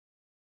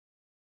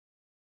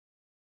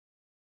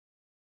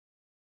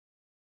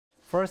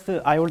First,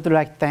 I would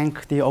like to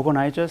thank the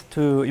organizers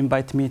to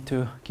invite me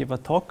to give a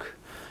talk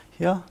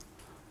here.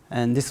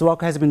 And this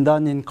work has been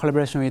done in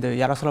collaboration with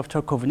Yaroslav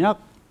Cherkovnyak.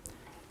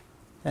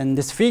 And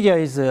this figure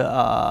is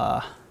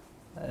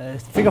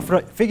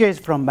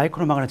from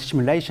micromagnetic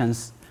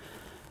simulations.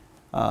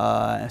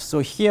 So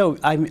here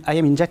I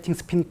am injecting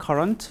spin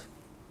current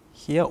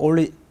here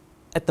only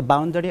at the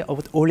boundary,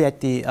 only at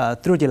the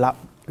through the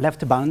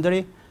left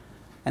boundary.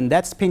 And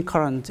that spin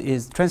current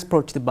is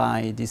transported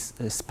by this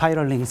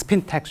spiraling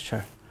spin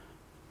texture,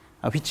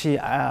 which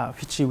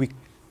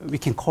we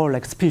can call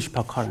like spin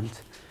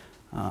supercurrent.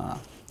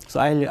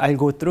 So I'll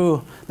go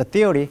through the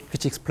theory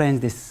which explains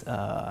this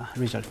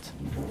result.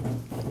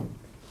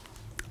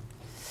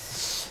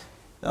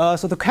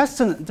 So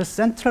the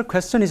central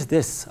question is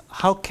this: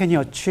 how can you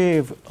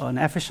achieve an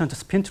efficient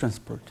spin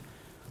transport?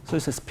 So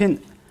it's a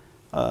spin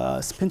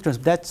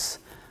transport.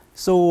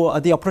 So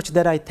the approach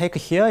that I take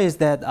here is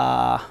that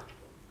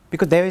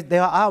because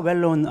there are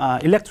well-known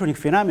electronic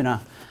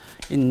phenomena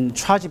in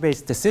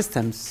charge-based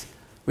systems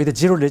with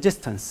zero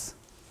resistance,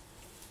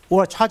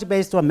 or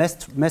charge-based or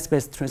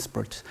mass-based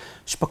transport,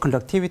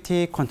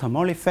 superconductivity, quantum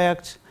Hall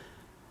effect.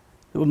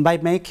 By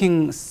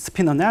making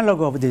spin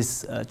analog of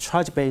this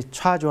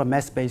charge or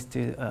mass-based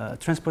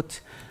transport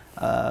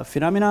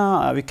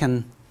phenomena,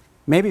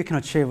 maybe we can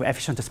achieve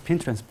efficient spin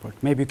transport.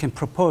 Maybe we can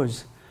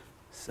propose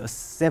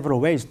several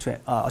ways to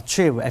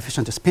achieve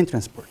efficient spin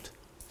transport.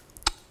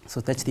 So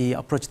that's the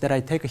approach that I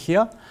take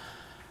here.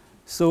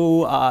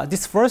 So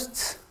this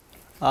first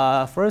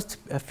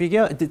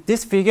figure,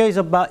 this figure is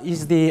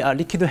the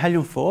liquid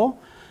helium-4.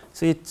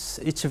 So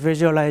it's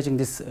visualizing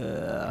this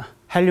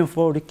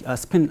helium-4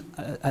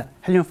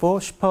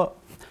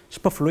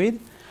 superfluid,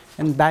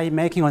 and by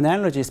making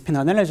spin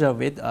analogy of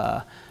it,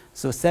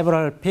 so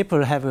several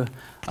people have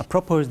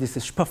proposed this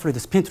superfluid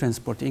spin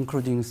transport,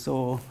 including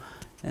So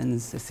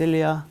and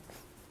Cecilia.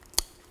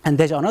 And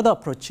there's another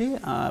approach.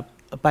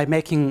 By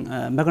making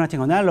magnetic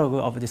analog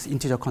of this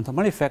integer quantum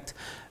Hall effect,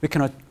 we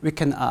can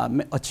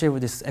achieve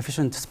this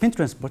efficient spin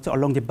transport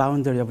along the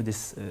boundary of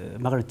this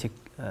magnetic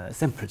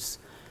samples.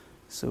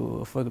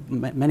 So for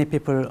many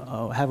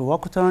people have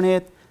worked on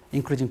it,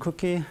 including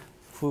Cookie,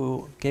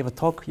 who gave a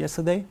talk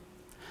yesterday.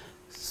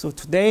 So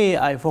today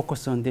I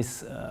focus on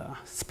this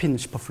spin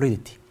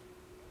superfluidity.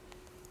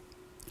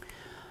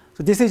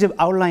 So this is the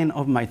outline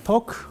of my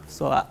talk.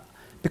 So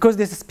because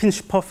this spin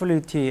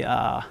superfluidity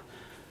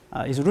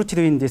is rooted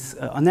in this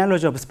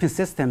analogy of spin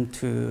system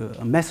to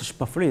mass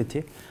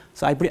superfluidity.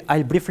 So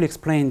I'll briefly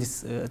explain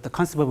the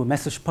concept of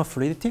mass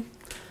superfluidity,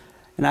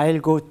 and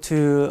I'll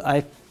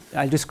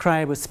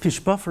describe spin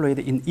superfluid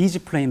in easy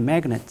plane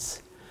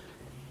magnets.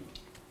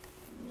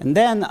 And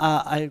then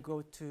I'll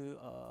go to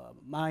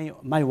my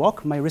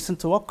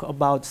recent work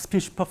about spin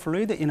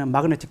superfluid in a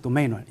magnetic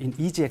domain, in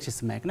easy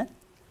axis magnet.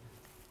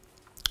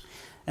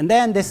 And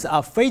then this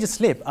phase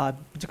slip,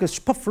 because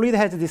superfluid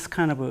has this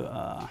kind of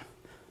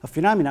a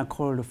phenomenon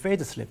called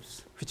phase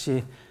slips,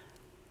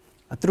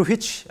 through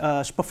which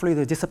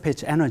superfluid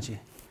dissipates energy.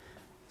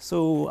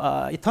 So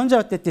it turns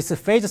out that this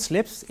phase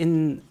slips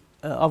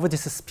of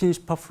this spin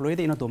superfluid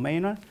in a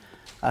domain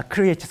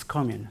creates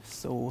commune.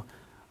 So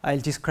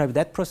I'll describe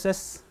that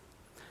process.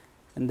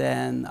 And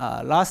then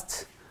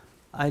last,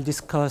 I'll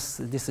discuss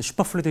this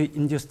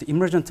superfluid-induced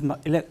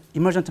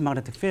emergent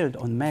magnetic field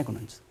on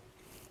magnons.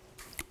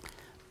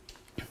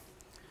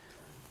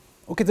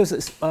 Okay, this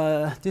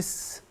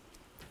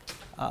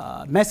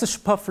mass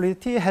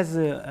superfluidity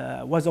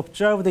was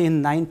observed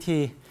in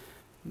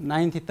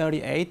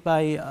 1938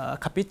 by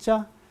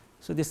Kapitsa.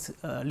 So this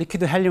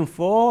liquid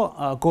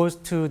helium-4 goes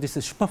to this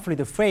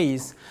superfluid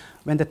phase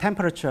when the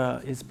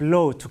temperature is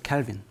below 2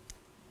 Kelvin.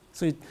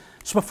 So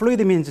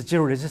superfluid means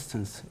zero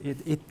resistance.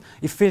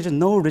 It feels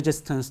no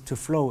resistance to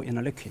flow in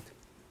a liquid.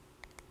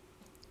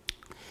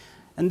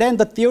 And then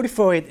the theory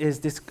for it is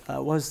this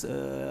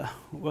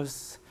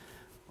was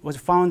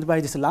found by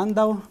this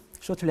Landau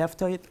shortly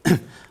after it.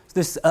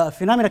 This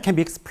phenomena can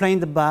be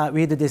explained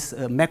with this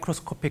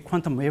macroscopic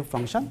quantum wave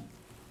function.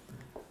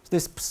 So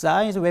this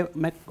psi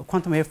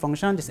quantum wave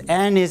function, this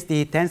n is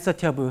the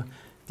density of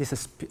this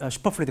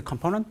superfluid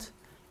component,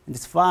 and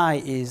this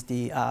phi is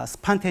the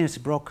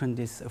spontaneously broken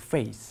this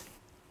phase.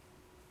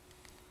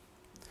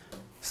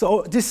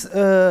 So this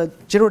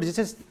zero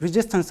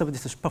resistance of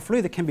this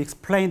superfluid can be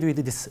explained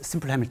with this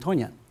simple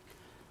Hamiltonian.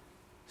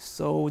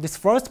 So this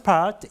first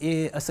part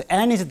is so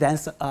n is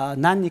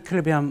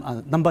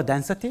non-equilibrium number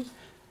density,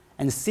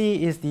 and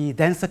C is the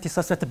density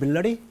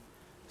susceptibility.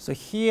 So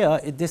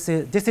here this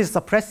is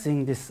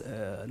suppressing this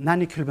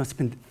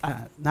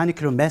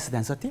non-equilibrium mass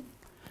density.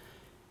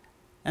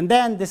 And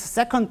then this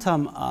second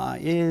term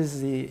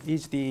is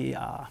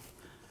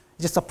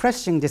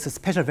suppressing this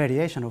spatial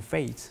variation of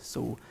phase.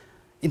 So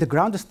in the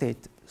ground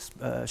state,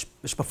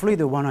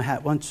 superfluid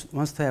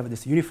wants to have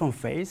this uniform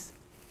phase,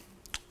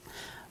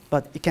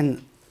 but it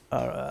can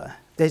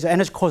there's an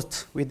energy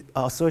cost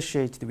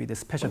associated with the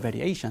spatial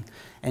variation,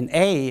 and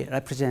A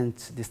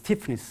represents the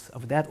stiffness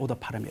of that order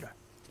parameter.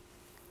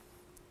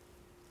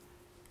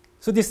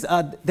 So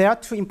there are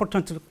two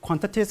important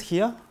quantities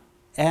here.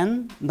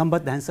 n number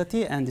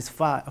density and this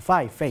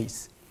phi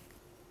phase.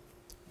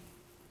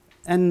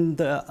 And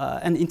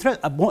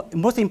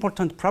most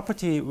important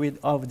property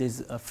of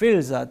these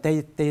fields,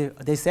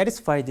 they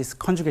satisfy this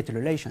conjugate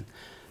relation.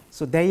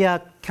 So they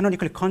are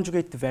canonically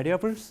conjugate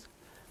variables.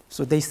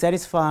 So they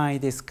satisfy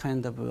this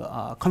kind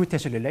of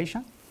commutation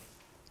relation.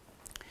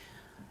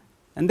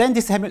 And then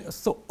this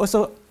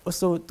also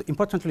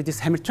importantly, this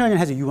Hamiltonian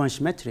has a U1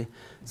 symmetry.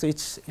 So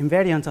it's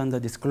invariant under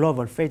this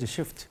global phase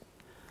shift.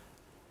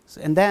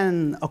 So, and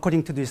then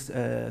according to this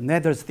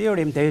Nether's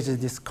theorem, there is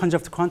this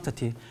conjugate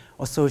quantity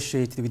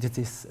associated with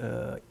this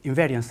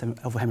invariance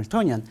of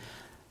Hamiltonian.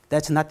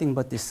 That's nothing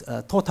but this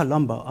total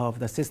number of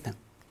the system.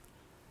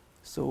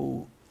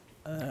 So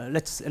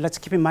let's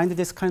keep in mind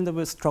this kind of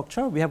a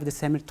structure. We have this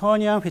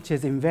Hamiltonian, which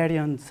is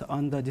invariant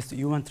under this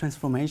U1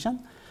 transformation.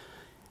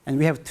 And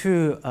we have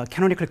two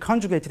canonically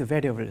conjugated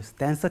variables,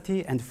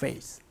 density and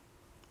phase.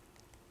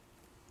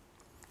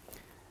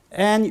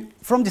 And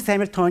from this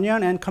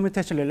Hamiltonian and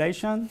commutation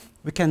relation,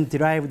 we can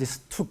derive this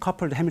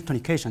two-coupled Hamilton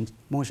equation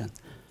motion.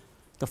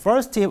 The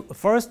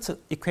first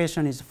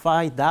equation is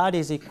phi dot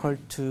is equal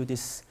to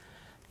this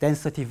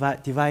density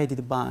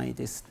divided by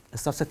this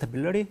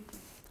susceptibility.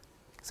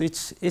 So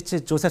it's a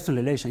Josephson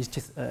relation.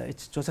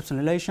 It's Josephson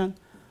relation.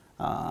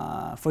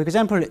 For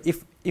example,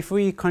 if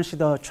we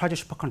consider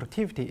charge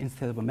superconductivity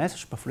instead of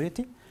mass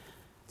superfluidity,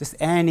 this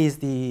N is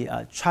the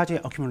charge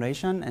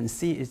accumulation and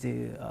C is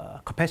the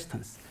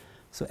capacitance.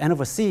 So N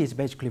over C is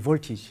basically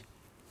voltage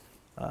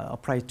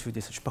applied to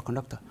this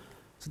superconductor.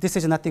 So this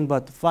is nothing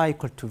but phi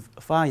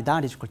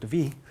dot is equal to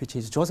V, which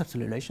is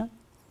Josephson relation.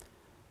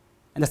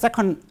 And the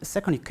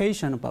second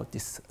equation about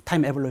this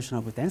time evolution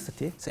of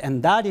density, so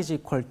N dot is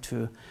equal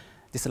to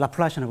this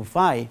Laplacian of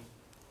phi.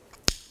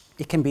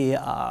 It can be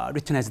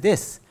written as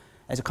this,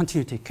 as a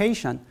continuity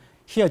equation.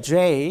 Here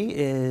J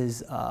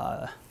is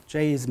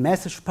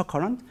mass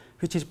supercurrent,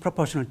 which is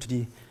proportional to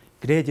the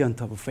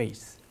gradient of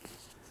phase.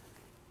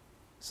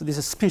 So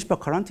this spin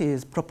supercurrent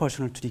is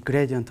proportional to the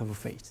gradient of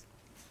phase.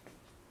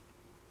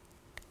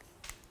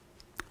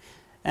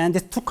 And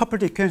this two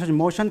coupled equations of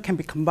motion can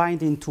be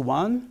combined into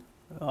one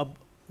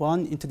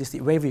into this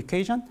wave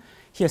equation.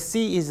 Here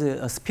C is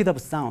a speed of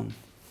sound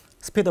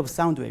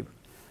wave.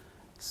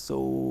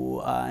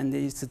 So and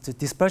the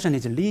dispersion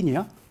is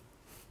linear.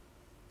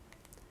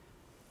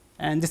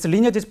 And this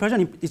linear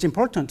dispersion is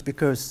important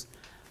because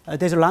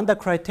there's a lambda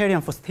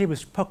criterion for stable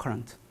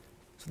supercurrent.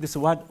 So this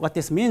what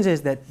this means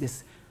is that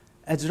this,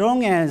 as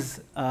long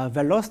as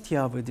velocity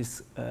of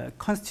this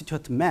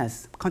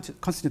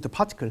constituent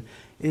particle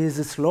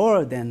is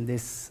slower than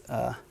this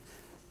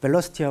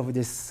velocity of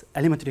this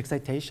elementary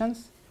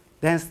excitations,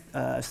 then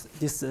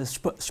this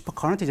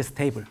supercurrent is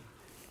stable.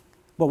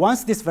 But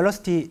once this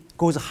velocity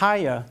goes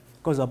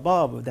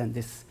above than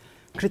this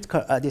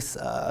critical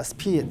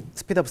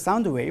speed of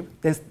sound wave,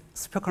 then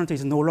supercurrent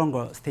is no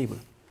longer stable.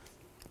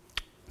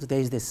 So there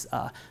is this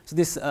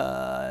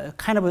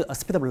kind of a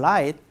speed of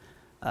light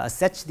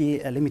sets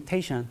the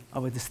limitation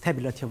of the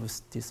stability of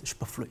this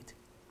superfluid.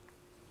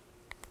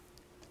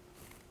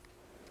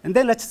 And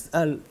then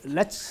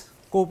let's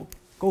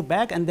go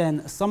back and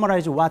then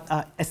summarize what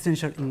are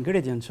essential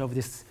ingredients of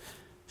this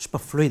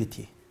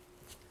superfluidity.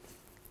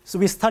 So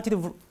we started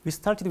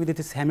with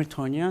this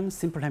Hamiltonian,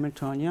 simple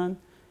Hamiltonian,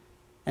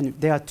 and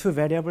there are two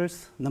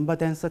variables, number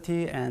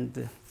density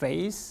and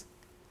phase.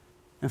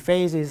 And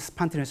phase is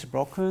spontaneously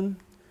broken,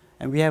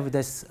 and we have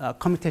this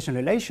commutation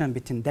relation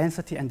between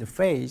density and the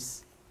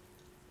phase.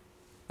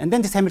 And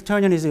then this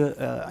Hamiltonian is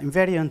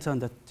invariant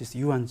under this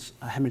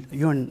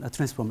U1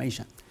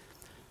 transformation.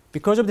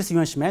 Because of this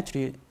U1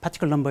 symmetry,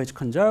 particle number is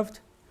conserved.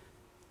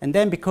 And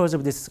then because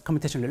of this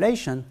commutation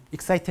relation,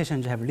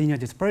 excitations have linear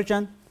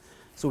dispersion.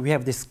 So we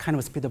have this kind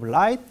of speed of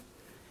light.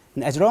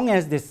 And as long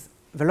as this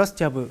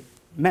velocity of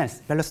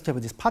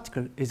this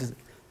particle is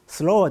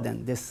slower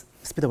than this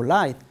speed of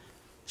light,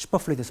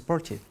 superfluid is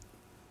supported.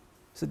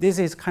 So this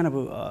is kind of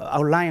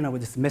outline of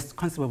this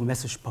concept of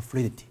mass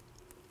superfluidity.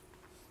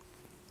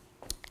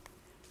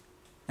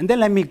 And then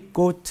let me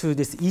go to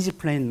this easy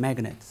plane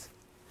magnets.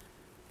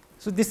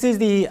 So this is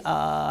the,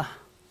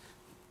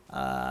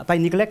 by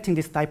neglecting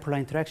this dipole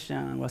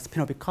interaction or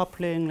spin-orbit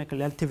coupling, like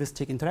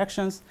relativistic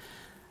interactions,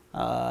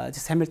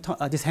 this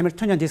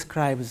Hamiltonian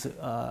describes,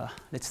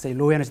 let's say,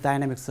 low energy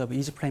dynamics of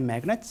easy plane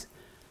magnets.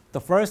 The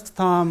first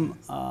term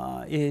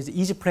is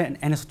easy plane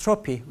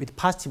anisotropy with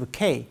positive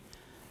K.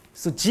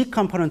 So G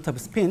component of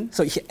spin,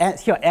 so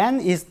here N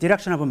is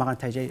direction of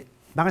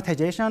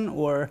magnetization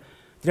or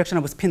direction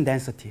of spin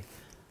density.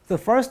 The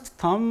first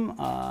term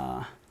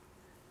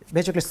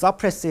basically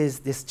suppresses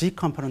this G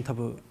component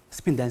of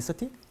spin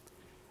density.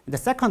 The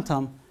second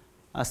term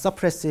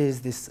suppresses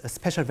this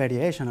special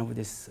variation of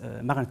this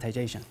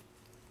magnetization.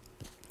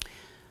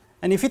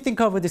 And if you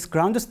think of this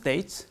ground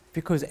states,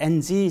 because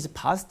Ng is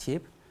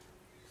positive,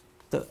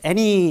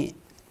 any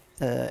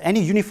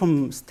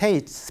uniform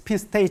states, spin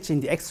states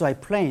in the xy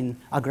plane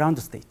are ground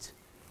states.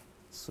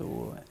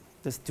 So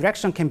this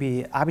direction can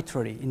be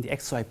arbitrary in the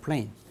xy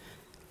plane.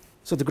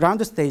 So the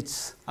ground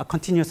states are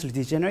continuously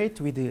degenerate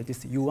with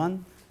this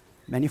U1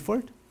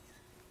 manifold.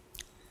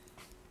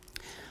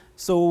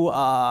 So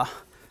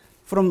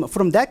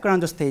from that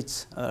ground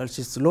state,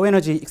 just low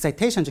energy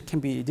excitations can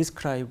be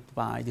described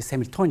by this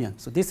Hamiltonian.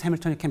 So this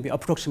Hamiltonian can be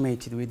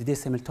approximated with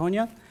this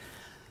Hamiltonian.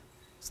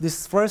 So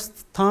this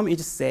first term is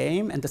the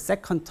same, and the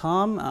second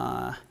term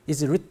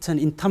is written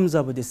in terms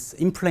of this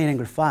in-plane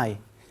angle phi.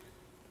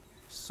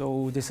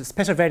 So this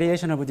special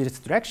variation of this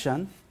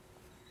direction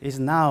is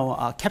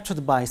now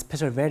captured by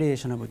special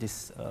variation of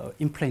this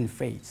in-plane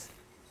phase.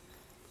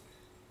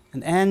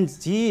 And Ng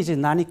is a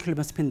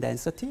non-equilibrium spin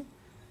density,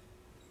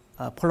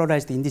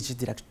 polarized in the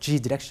G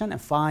direction,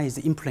 and phi is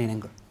the in-plane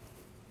angle.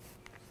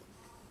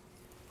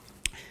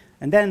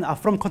 And then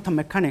from quantum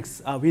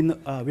mechanics, we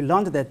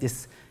learned that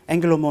this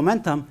angular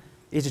momentum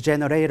is a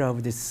generator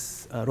of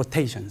these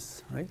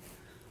rotations, right?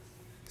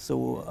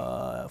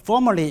 So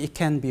formally, it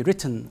can be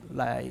written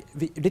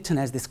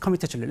as this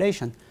commutative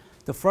relation.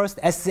 The first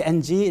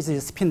SNG is a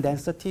spin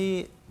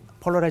density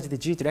polarized in the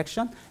G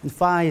direction, and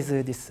phi is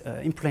this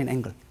in-plane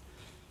angle.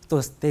 So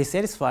they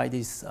satisfy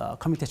this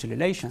commutative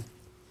relation.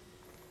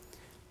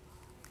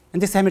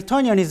 And this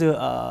Hamiltonian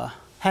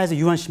has a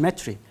Yuan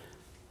symmetry.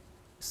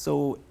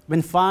 So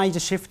when phi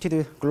is shifted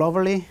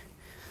globally,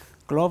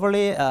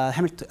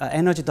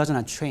 energy does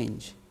not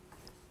change.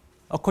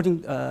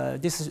 According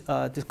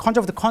the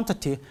conserved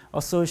quantity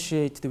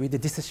associated with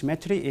this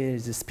symmetry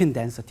is spin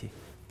density,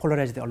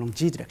 polarized along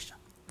G direction.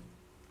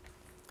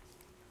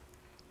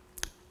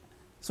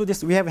 So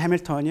we have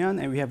Hamiltonian,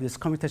 and we have this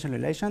commutation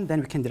relation. Then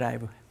we can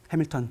derive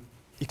Hamilton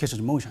equation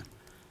of motion.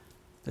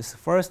 This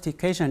first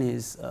equation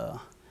is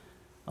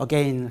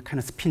again kind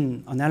of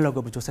spin analog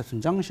of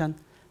Josephson junction.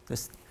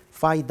 This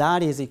phi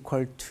dot is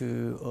equal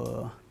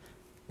to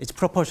it's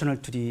proportional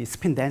to the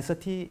spin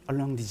density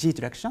along the G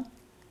direction.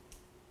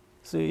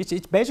 So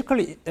it's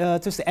basically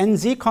this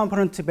NZ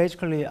component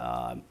basically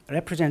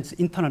represents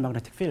internal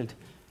magnetic field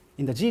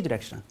in the G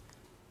direction,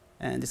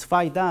 and this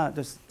phi dot,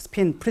 the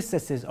spin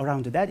precesses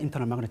around that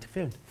internal magnetic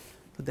field.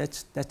 So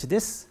that's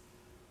this.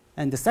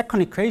 And the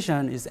second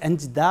equation is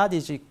NZ dot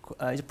is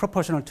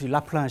proportional to the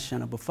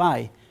Laplacian of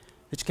phi,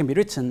 which can be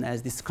written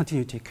as this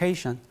continuity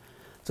equation.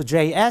 So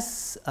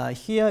JS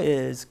here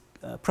is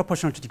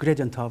proportional to the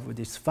gradient of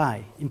this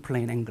phi in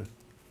plane angle.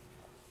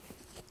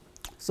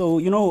 So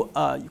you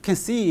can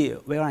see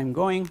where I'm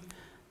going.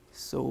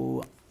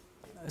 So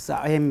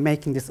I am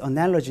making this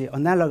analogy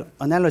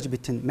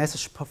between mass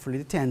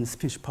superfluidity and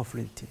spin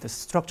superfluidity. The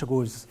structure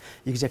goes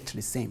exactly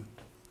the same.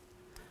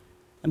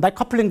 And by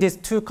coupling these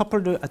two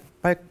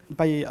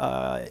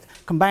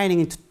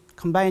combining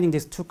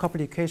these two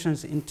coupled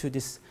equations into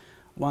this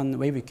one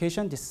wave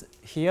equation, this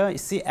here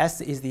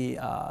Cs is the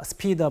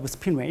speed of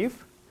spin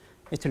wave.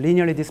 It's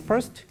linearly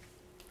dispersed.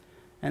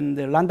 And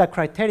the lambda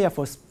criteria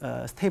for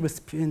stable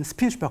spin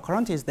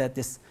supercurrent is that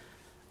this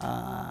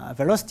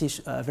velocity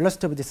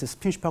of this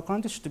spin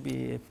supercurrent should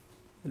be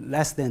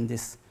less than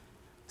this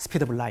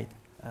speed of light.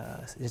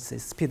 It's the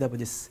speed of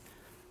this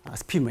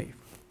spin wave.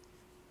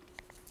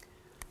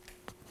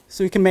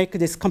 So we can make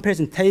this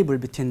comparison table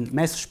between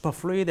mass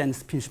superfluid and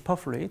spin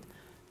superfluid.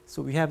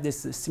 So we have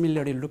this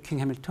similarly looking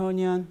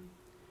Hamiltonian.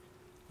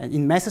 And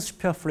in mass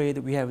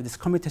superfluid, we have this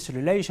commutation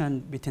relation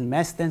between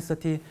mass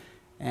density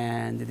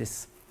and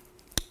this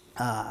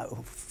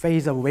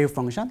phase of wave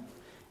function.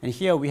 And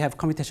here we have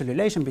commutation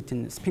relation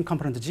between spin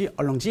component G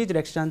along G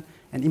direction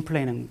and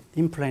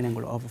in-plane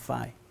angle of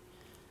phi.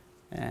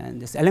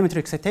 And these elementary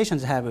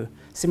excitations have a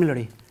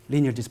similarly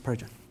linear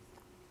dispersion.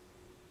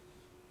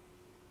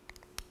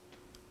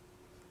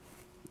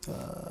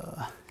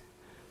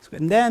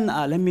 And then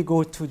let me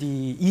go to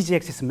the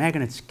EG-axis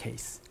magnet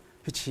case,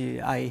 which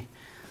I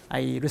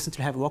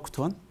recently have worked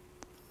on.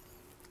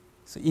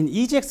 So in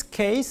EG-axis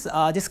case,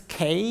 this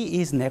K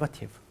is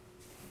negative.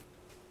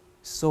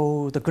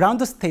 So the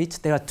ground state,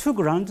 there are two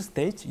ground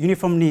states,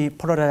 uniformly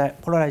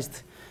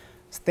polarized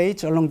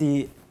states in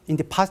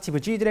the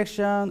positive G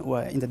direction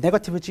or in the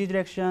negative G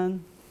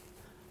direction.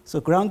 So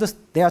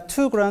there are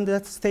two ground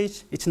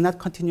states. It's not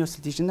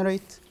continuously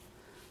degenerate.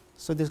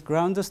 So this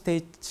ground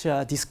states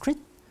are discrete,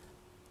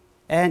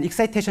 and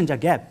excitations are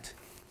gapped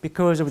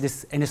because of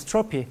this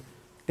anisotropy.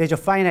 There's a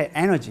finite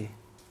energy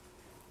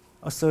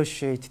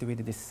associated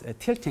with this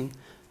tilting.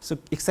 So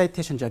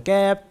excitations are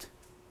gapped.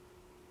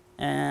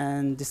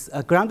 And this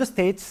ground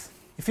states,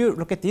 if you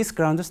look at this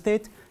ground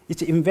state,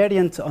 it's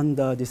invariant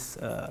under this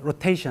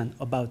rotation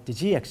about the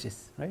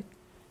g-axis, right?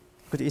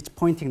 Because it's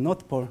pointing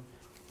northpole.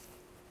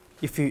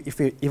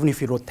 Even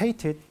if you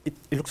rotate it, it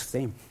looks the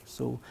same.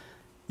 So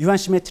Yuan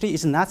symmetry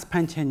is not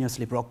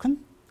spontaneously broken,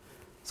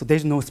 so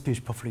there's no spin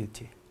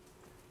superfluidity.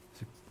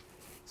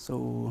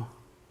 So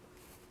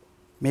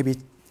maybe,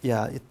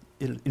 yeah,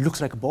 it looks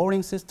like a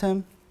boring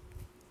system.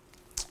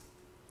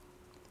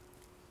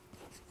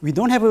 We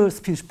don't have a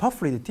spin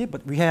superfluidity,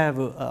 but we have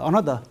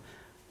another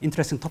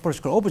interesting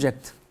topological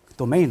object,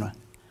 domain.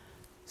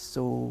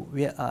 So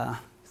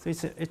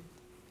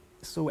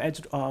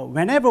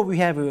whenever we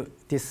have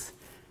this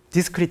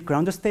discrete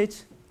ground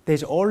state,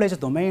 there's always a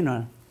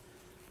domain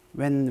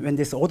when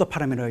this order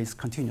parameter is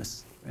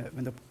continuous.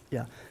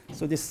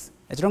 So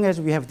as long as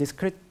we have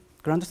discrete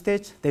ground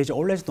state, there's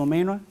always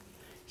domain.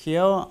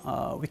 here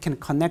we can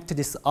connect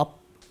this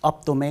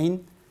up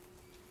domain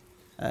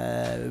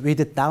with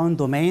the down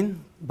domain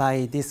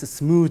by this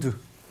smooth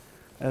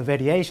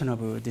variation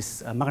of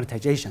this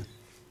magnetization.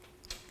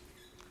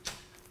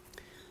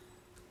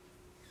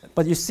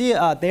 But you see,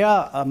 there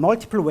are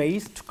multiple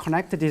ways to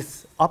connect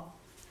this up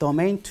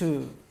domain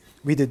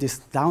with this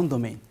down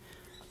domain.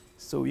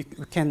 So we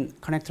can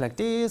connect like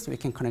this, we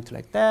can connect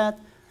like that,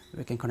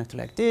 we can connect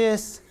like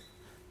this.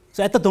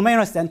 So at the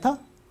domainal center,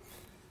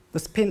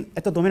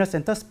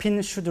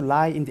 spin should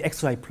lie in the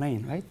xy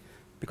plane, right?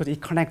 Because it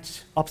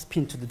connects up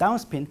spin to the down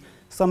spin.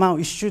 Somehow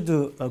it should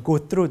go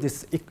through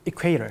this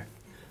equator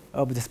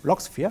of this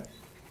Bloch sphere,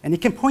 and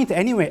it can point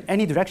anywhere,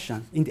 any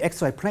direction in the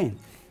xy plane,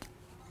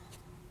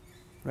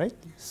 right?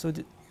 So,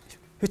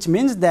 which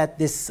means that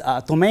this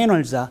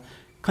domainals are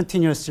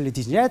continuously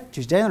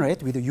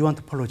degenerate with the Yuan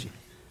topology.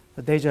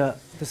 So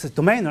this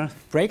domainal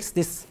breaks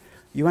this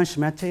Yuan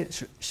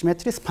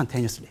symmetry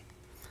spontaneously.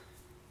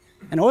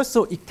 And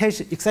also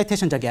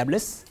excitations are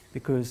gabless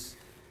because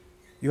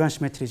Yuan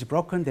symmetry is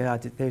broken.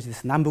 There's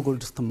this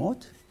Nambu-Goldstone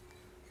mode.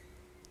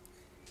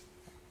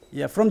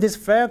 Yeah, from this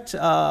fact,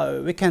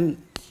 we can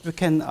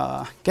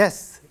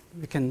guess,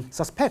 we can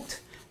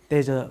suspect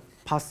there's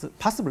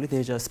possibly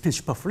there's a spin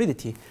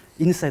superfluidity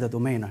inside the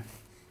domainer.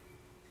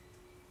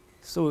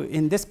 So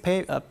in this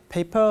paper,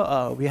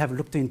 we have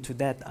looked into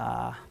that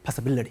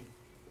possibility,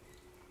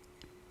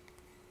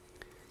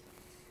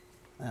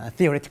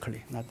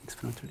 theoretically, not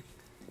experimentally.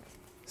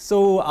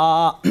 So,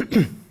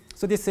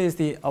 so this is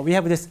the we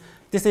have this.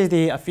 This is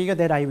the figure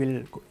that I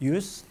will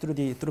use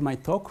through my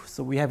talk.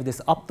 So we have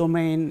this up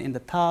domain in the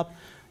top,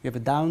 we have a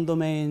down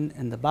domain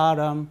in the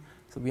bottom.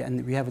 So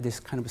we have this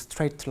kind of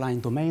straight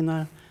line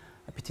domainer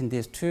between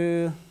these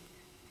two.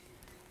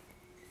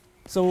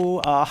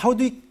 So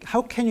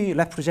how can you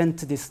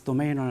represent this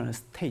domainal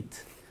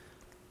state?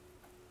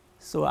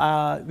 So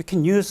we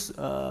can use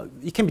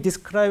it can be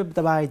described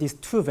by these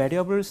two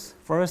variables.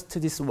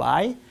 First, this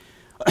y.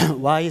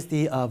 Y is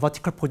the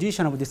vertical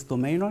position of this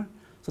domainer.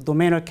 So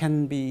domainer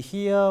can be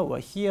here or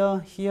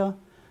here, here,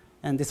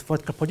 and this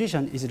vertical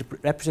position is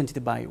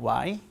represented by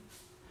y.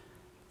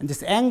 And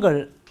this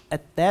angle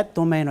at that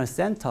domainer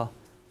center,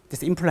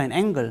 this implying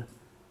angle,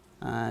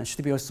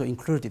 should be also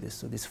included.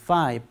 So this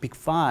phi, big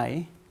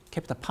phi,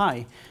 capital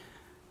pi,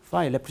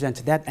 phi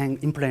represents that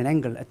implying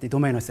angle at the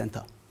domainer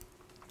center.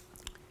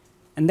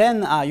 And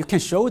then you can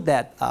show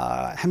that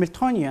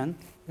Hamiltonian,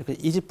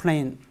 easy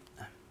plane,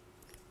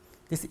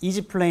 this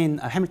easy plane,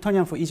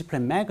 Hamiltonian for easy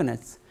plane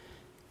magnets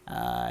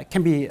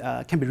can be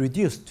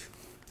reduced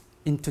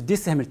into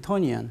this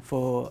Hamiltonian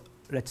for,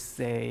 let's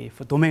say,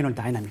 for domainal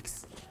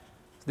dynamics.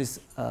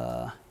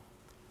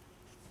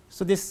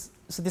 So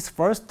this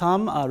first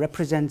term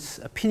represents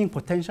a pinning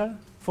potential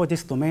for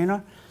this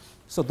domainer.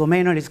 So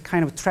domainer is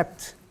kind of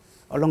trapped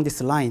along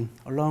this line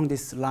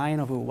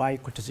of y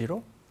equal to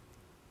 0.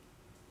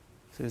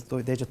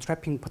 So there's a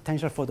trapping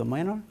potential for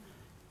domainer.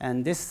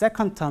 And this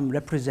second term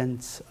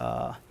represents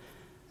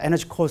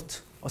energy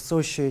cost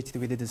associated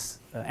with this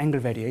angle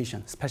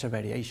variation, spatial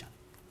variation.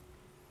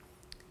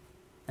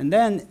 And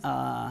then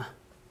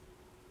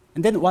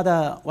what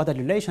are the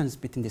relations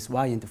between this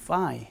y and the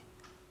phi?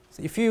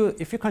 So if you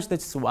consider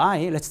this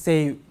y, let's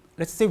say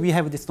we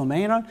have this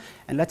domainer,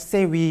 and let's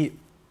say we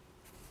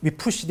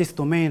push this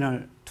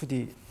domainer to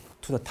the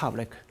top,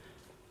 like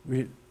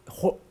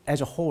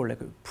as a whole, like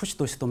push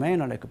this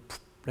domainer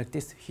like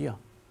this here.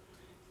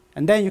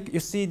 And then you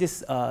see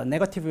this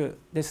negative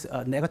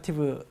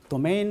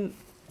domain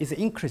is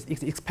increased,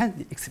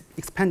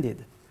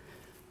 expanded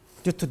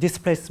due to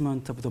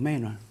displacement of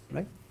domainer,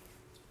 right?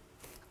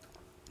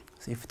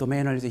 So if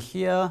domainer is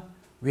here,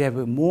 we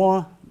have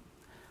more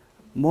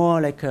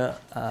like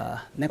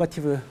a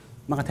negative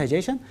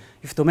magnetization.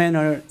 If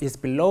domainer is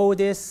below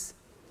this,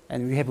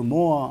 and we have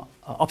more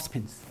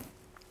upspins.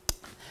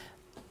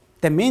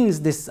 That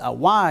means this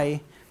y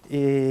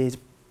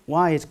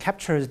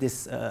captures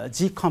this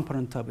g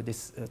component of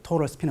this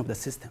total spin of the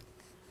system.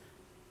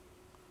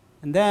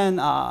 And then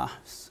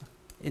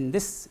in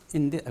this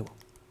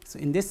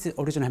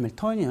original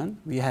Hamiltonian,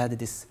 we had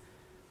this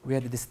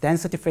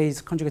density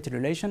phase conjugate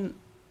relation,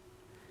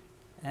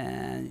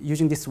 and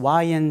using this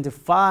y and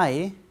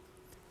phi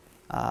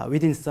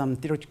within some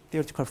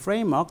theoretical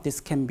framework,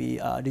 this can be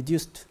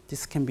reduced.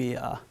 This can be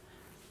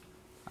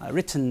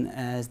written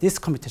as this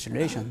commutation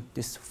relation.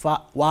 This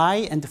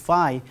y and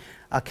phi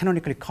are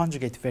canonically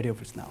conjugate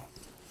variables now.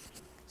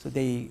 So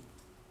they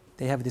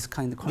have this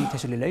kind of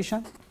commutation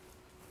relation.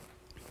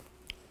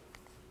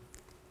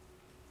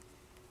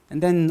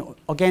 And then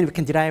again, we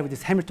can derive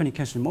this Hamiltonian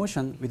conditional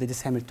motion with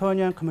this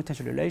Hamiltonian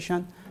commutation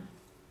relation.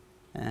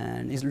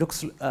 And it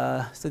looks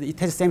so it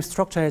has the same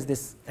structure as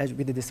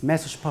with this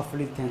mass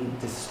superfluidity and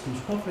this spin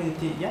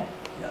superfluidity. Yeah.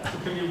 So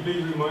can you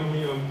please remind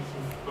me? I'm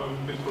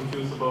a bit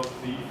confused about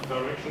the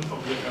directions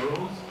of the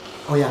arrows.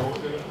 Oh yeah.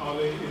 So, are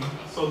they in,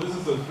 so this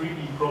is a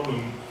 3D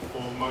problem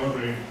for my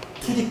brain.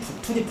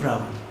 2D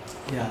problem.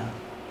 Yeah.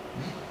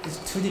 It's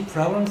 2D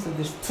problem. So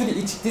this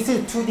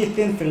is 2D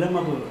thin film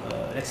of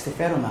let's say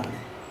ferromagnet.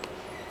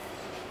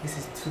 This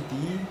is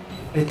 2D.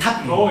 The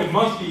top view. Oh, it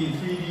must be a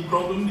 3D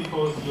problem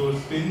because your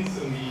spins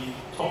in the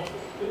top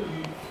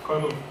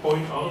kind of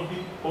point out of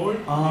the board.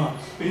 The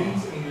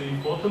spins in the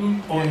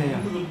bottom point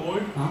into the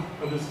board,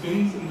 and the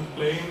spins in the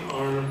plane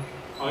are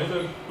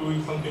either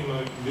doing something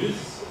like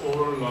this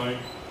or like.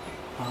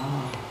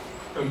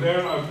 And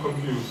there I'm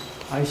confused.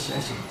 I see.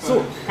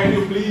 So can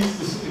you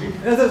please?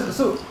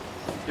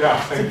 Yeah.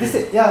 Thank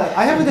you.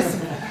 I have this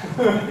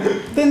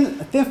thin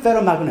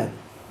ferromagnet.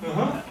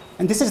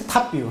 And this is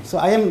top view. So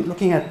I am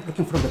looking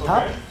from the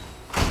top.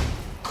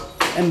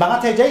 And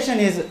magnetization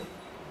is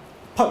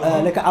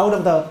like out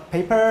of the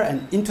paper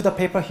and into the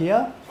paper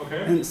here.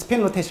 And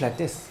spin rotates like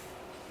this.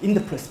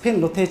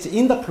 Spin rotates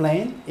in the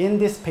plane in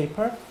this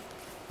paper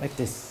like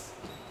this.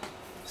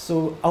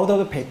 So out of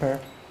the paper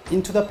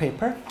into the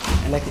paper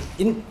and like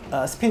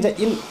spins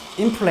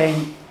in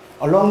plane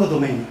along the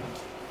domain.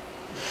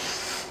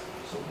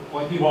 So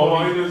why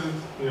does it?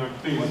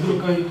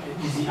 Why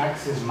is the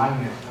axis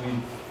magnet? I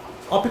mean.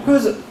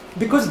 Because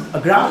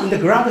in the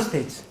ground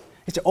state,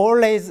 it's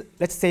always,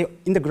 let's say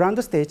in the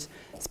ground state,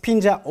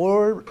 spins are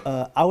all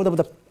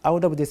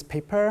out of this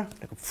paper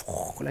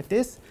like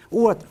this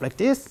or like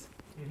this.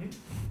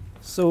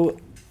 So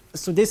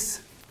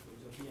this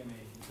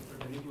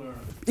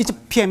it's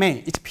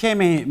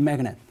PMA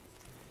magnet.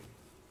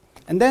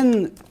 And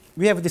then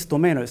we have this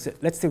domainer. So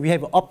let's say we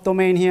have up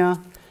domain here,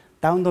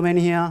 down domain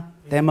here.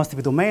 There must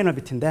be domainer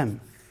between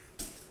them,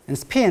 and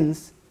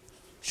spins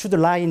should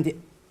lie in the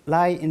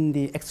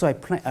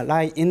XY plane,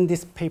 lie in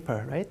this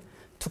paper, right?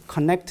 To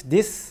connect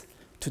this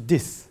to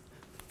this,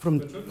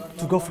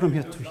 to go from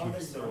here to here.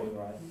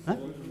 Huh?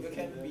 It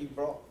can be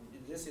brought.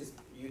 This is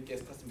you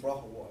just custom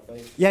brought wall,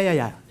 right?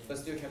 Yeah. But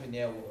still can be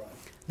near wall, right?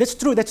 That's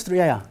true.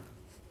 Yeah.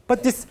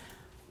 But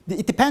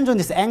it depends on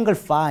this angle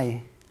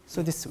phi.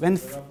 So this when.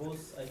 They are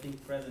both, I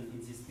think, present in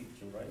this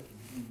picture, right?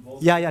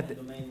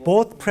 Both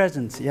both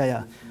present.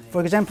 Yeah.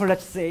 For example,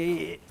 let's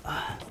say.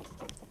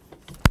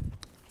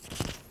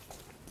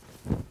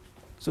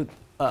 So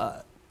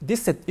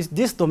this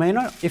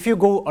domainer, if you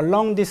go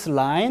along this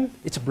line,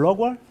 it's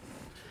Blockwall.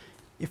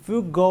 If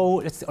you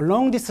go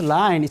along this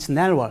line, it's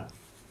Narwhal.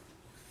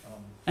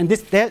 And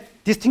that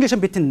distinction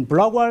between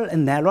Blockwall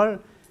and Narwhal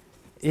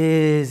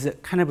is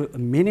kind of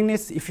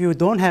meaningless if you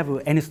don't have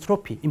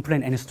anisotropy,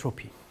 in-plane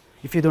anisotropy.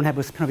 If you don't have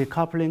a spin-orbit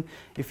coupling,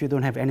 if you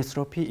don't have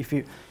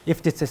anisotropy,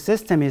 if this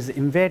system is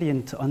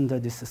invariant under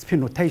this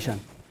spin rotation,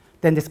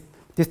 then this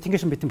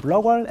distinction between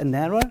Blockwall and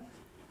Narwhal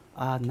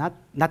not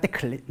that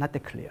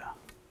clear.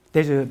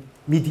 There's a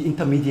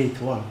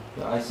intermediate one.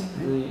 Yeah, I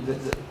think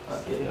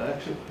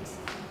actually,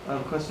 I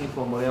have a question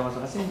for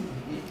Moriyama. I think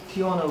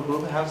T1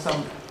 group have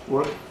some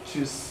work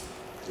to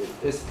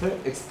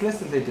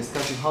explicitly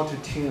discussing how to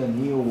tune a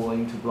neo wall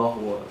into block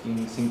wall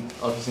in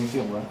ultra-thin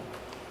film, right?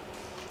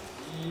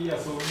 Yeah,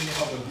 so when you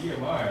have a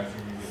DMI, I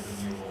think you get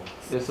the neo wall.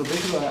 Yeah, so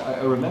basically,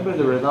 I remember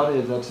the result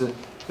is that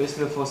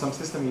basically for some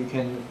system you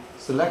can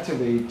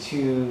selectively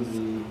tune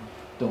the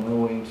domain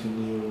wall into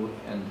neo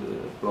and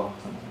block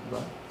something,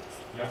 right?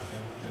 Yeah,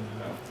 can do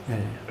that.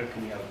 Yeah. But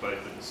can you have both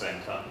at the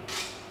same time?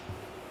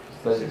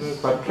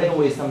 But playing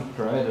with some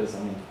parameters, I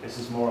mean. This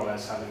is more or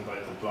less having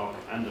both a block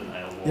and a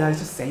nail wall. Yeah, it's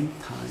the same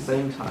time.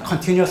 Same time.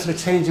 Continuously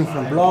changing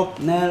from block,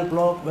 nail,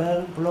 block,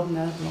 well, block,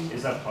 nail, block.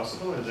 Is that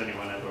possible? Has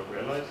anyone ever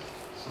realized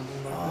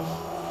something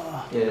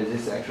like Yeah,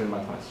 this is actually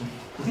my question.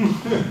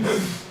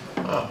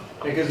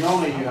 Because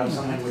normally you have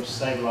something which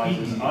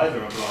stabilizes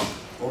either a block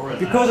or a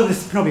Because nail. of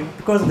this, no,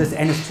 because of this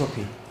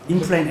anisotropy,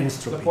 in-plane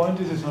anisotropy. The point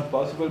is, it's not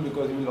possible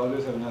because you will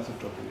always have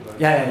anisotropy, right?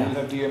 Yeah. You will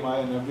have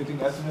DMI and everything.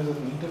 As soon as there's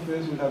an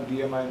interface, you will have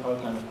DMI and all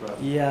kind of crap.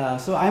 Yeah,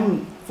 so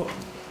I'm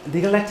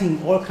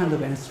neglecting all kind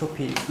of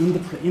anisotropy,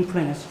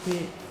 in-plane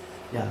anisotropy.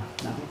 Yeah,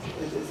 no.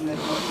 Isn't it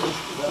not just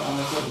the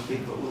anisotropy,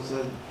 but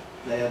also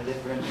they are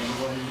different in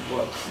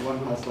one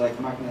has like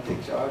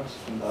magnetic charge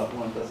and the other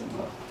one doesn't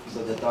have.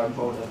 So the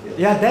dipole field.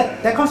 Yeah,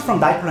 that comes from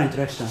dipole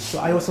interaction. So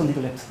I also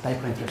neglect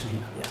dipole interaction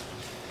here. Yeah.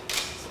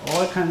 So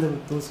all kind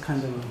of those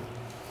kind of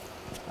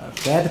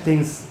bad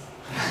things.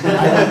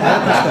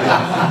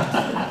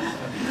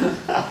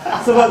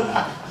 So,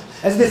 but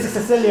as this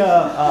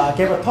Cecilia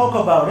gave a talk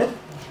about it,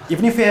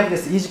 even if you have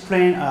this easy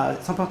plane,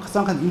 some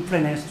kind of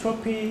in-plane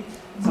anisotropy,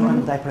 some kind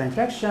of dipole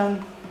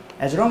interaction,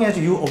 as long as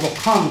you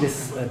overcome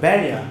this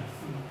barrier,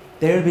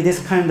 there will be this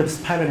kind of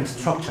spiraling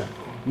structure.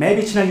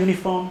 Maybe it's not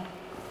uniform,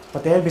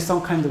 but there will be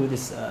some kind of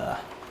this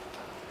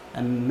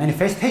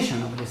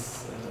manifestation of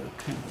this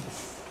kind of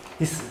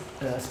this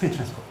spin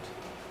transport.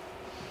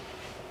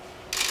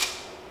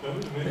 May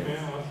I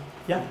ask?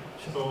 Yeah.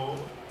 Sure.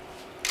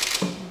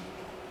 So,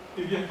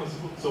 if you have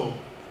so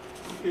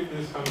if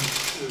this kind of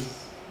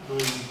is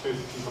doing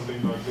basically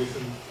something like this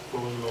and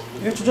going along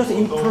this. You have to just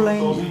in-plane.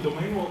 So the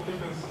domain wall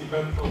thickness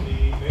depends on the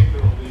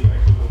nature of the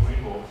actual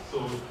domain wall. So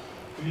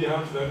do you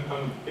have then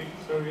kind of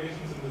thickness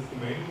variations in this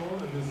domain wall,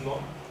 and is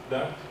not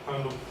that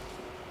kind of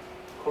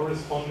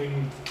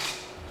corresponding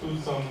to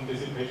some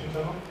dissipation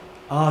channel?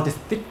 This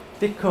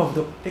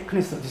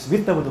thickness of this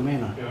width of the domain.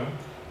 Yeah.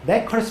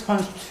 That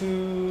corresponds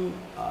to.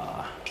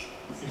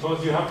 If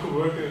Because you have to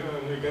work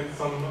against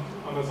some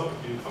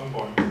anisotropy at some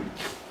point.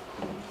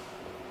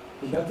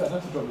 That's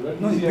anisotropy, right?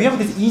 No, we have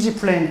this easy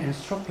plane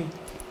anisotropy.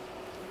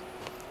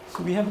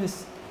 So we have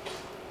this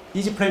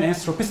easy plane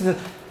anisotropy. So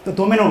the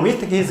domain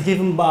width is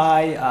given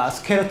by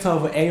square root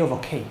of A over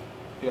K.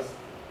 Yeah.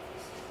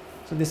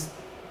 So this,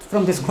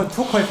 from this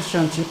two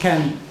coefficients, you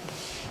can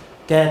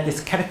get this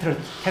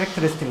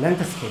characteristic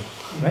length scale,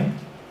 right?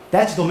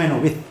 That's domain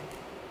of width.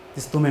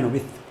 This domain of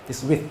width,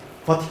 this width,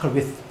 vertical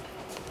width.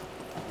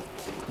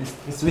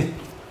 This width.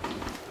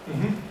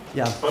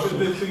 Yeah. But if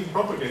the thing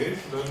propagates,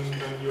 then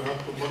you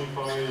have to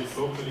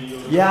modify locally.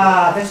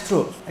 Yeah, that's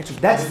true. Actually,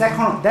 that's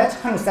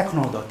kind of second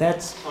order.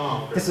 That's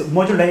okay. This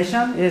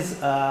modulation is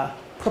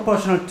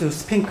proportional to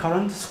spin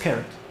current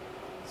squared.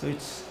 So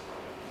it's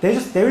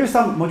there is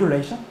some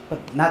modulation, but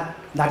not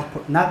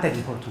that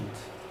important.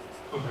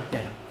 Okay.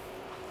 Yeah.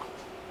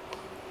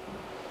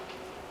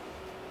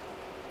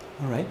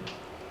 All right.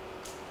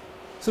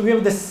 So we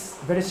have this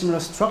very similar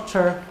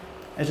structure.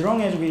 As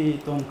long as we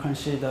don't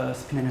consider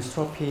spin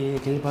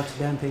anisotropy, Gilbert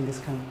damping, this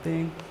kind of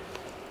thing.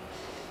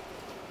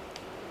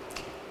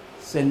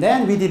 So and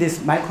then we did this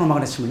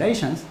micromagnetic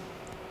simulations.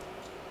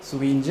 So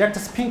we inject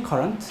spin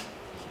current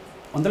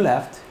on the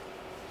left,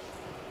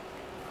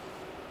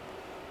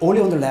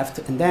 only on the left,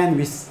 and then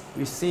we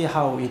see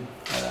how it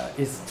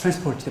is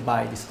transported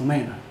by this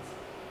domainer.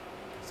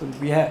 So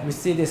we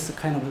see this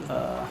kind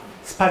of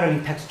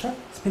spiraling texture,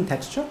 spin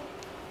texture.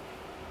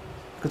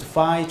 Because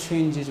phi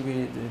changes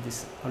with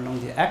this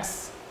along the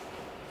x,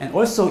 and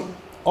also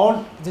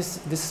all this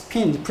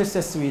spin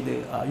processed with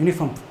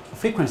uniform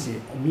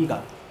frequency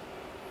omega.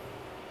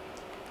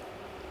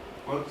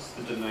 What's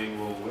the domain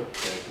wall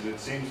width there? Because it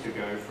seems to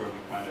go from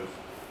a kind of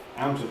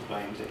out of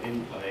plane to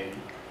in plane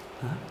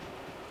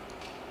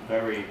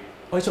very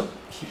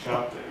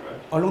sharply,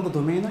 right? Along the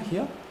domainer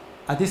here,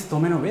 this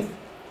domainer width.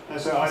 No,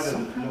 so either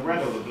the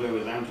red or the blue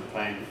is out of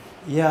plane.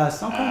 Yeah,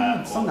 some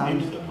kind or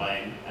into the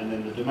plane, and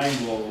then the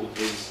domain wall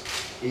is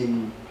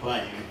in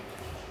plane.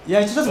 Yeah,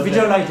 it's just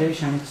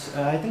visualization. It's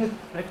I think it's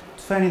like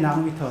 20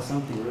 nanometer or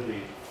something.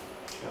 Really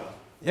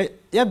sharp.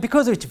 Yeah,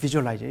 because it's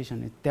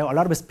visualization. There are a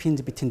lot of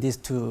spins between these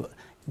two.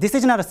 This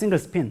is not a single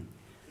spin.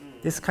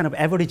 This is kind of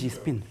average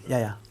spin.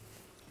 Yeah.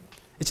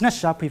 It's not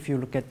sharp if you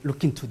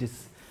look into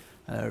this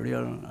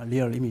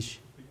real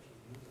image.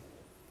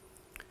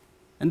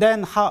 And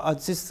then how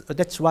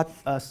that's what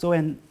So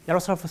and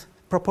Yaroslav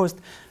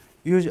proposed.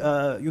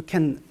 You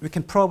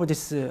can probe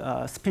this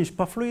spin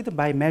superfluid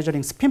by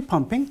measuring spin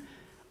pumping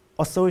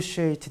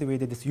associated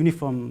with this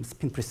uniform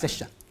spin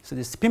precession. So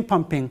the spin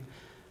pumping,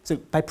 so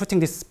by putting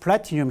this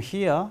platinum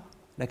here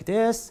like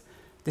this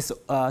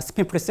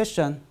spin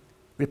precession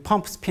will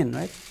pump spin,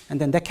 right? And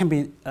then that can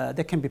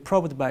be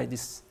probed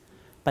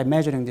by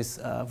measuring this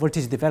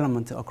voltage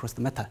development across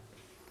the metal.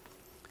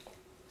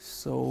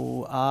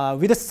 So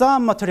with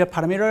some material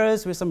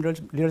parameters, with some real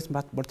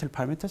material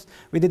parameters,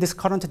 we did this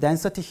current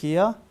density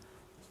here.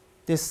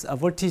 This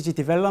voltage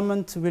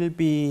development will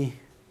be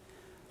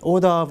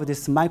order of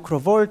this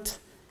microvolt,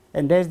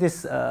 and there's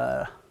this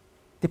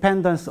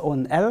dependence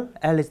on L.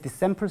 L is the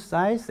sample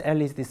size,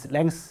 L is this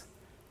length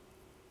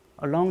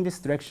along this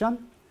direction.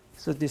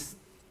 So this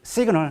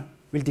signal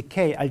will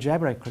decay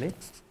algebraically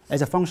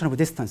as a function of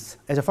distance,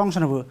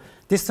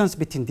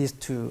 between these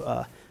two,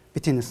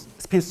 between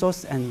spin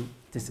source and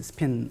this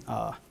spin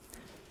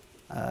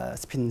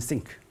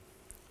sink.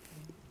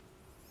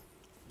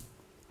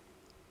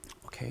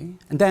 Okay,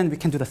 and then we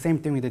can do the same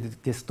thing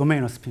with this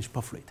domain of spin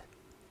superfluid.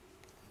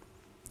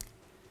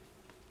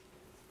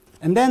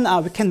 And then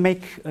we can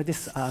make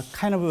this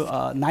kind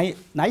of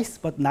nice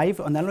but naive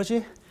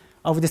analogy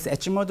of this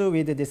edge model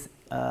with this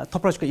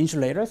topological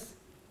insulators.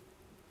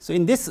 So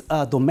in this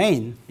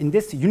domain, in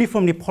this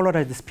uniformly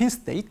polarized spin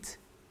state,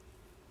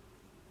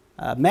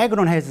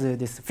 magnon has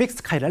this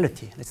fixed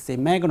chirality. Let's say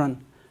magnon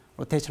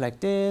rotates like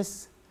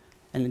this,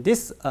 and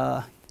this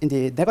in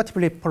the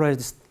negatively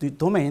polarized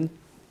domain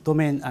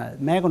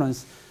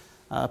magnons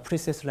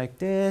precess like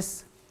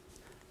this.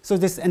 So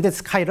this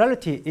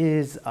chirality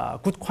is a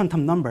good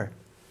quantum number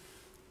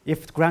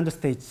if the ground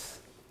states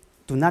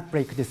do not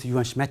break this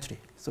Yuan symmetry.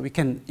 So we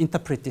can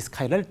interpret this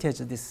chirality as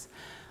this,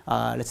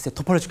 let's say,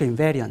 topological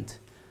invariant.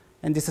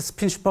 And this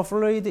spin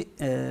superfluid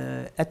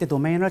at the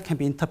domainer can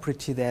be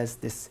interpreted as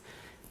this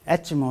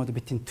edge mode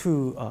between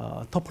two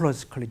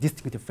topologically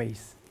distinctive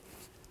phases.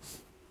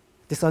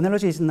 This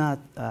analogy is not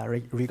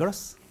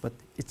rigorous, but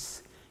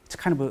it's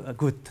kind of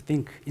good to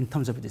think in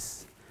terms of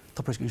this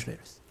topological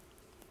insulators.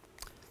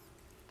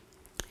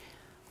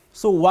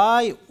 So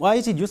why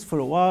is it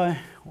useful? Why?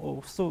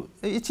 So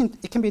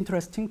it can be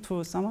interesting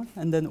to someone.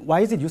 And then why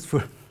is it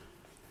useful?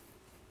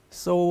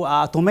 So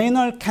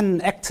domainer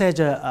can act as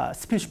a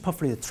spin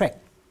superfluid track.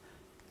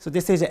 So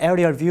this is an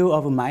aerial view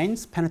of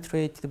mines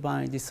penetrated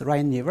by this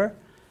Rhine River.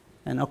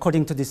 And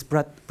according to this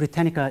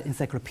Britannica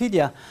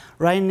Encyclopedia,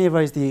 Rhine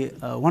River is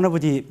one of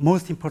the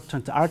most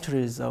important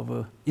arteries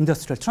of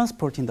industrial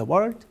transport in the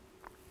world.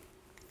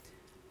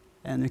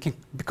 And we can,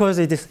 because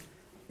it is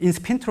in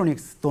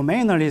spintronics,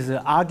 domainer is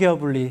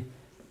arguably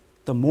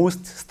the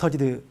most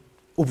studied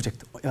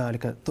object,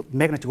 like a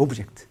magnetic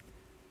object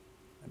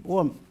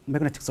or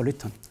magnetic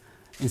soliton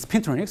in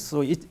spintronics.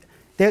 So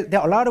there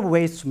are a lot of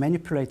ways to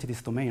manipulate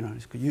this domain.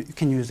 You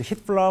can use heat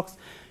flux,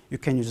 you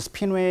can use a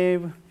spin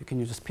wave, you can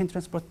use a spin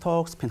transport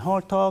torque, spin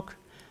Hall torque.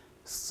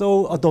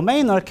 So a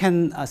domainer can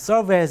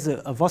serve as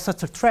a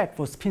versatile track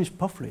for spin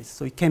perfluids.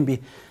 So it can be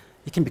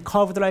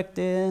curved like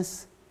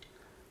this.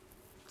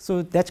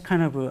 So that's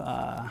kind of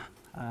a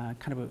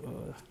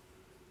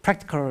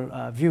practical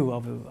view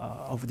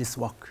of this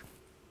work.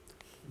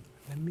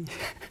 Let me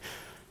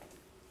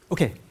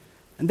okay,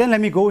 and then let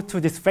me go to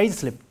this phase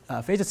slip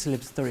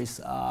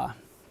stories.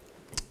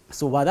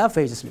 So what are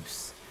phase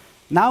slips?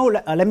 Now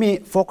let me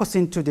focus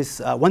into this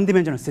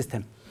one-dimensional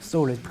system.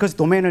 So because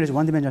domainer is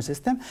one-dimensional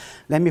system,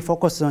 let me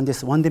focus on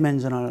this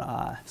one-dimensional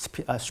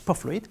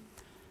superfluid,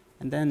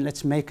 and then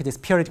let's make this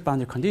periodic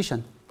boundary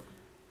condition.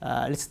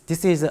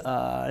 This is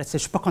let's say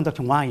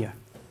superconducting wire,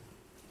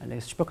 like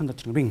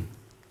superconducting ring,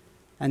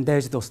 and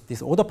there's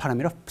this order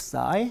parameter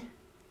psi.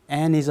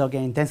 N is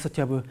again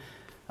density of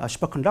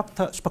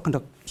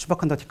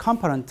superconducting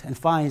component, and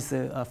phi is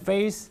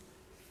phase.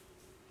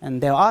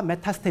 And there are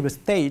metastable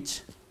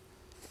states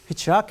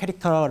which are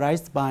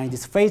characterized by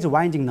this phase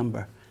winding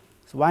number.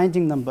 So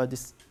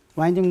this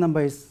winding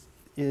number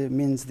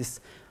means this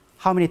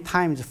how many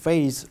times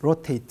phase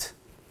rotate,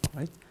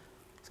 right?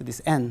 So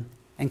this n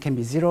can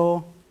be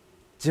 0.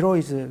 0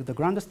 is the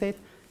ground state,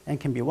 and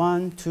can be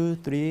 1, 2,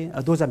 3.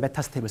 Those are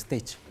metastable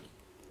states.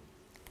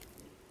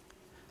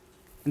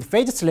 And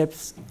phase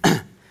slips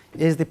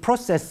is the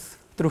process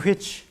through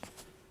which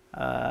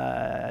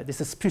this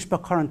spin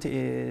supercurrent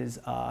is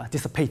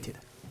dissipated.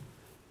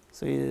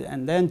 So,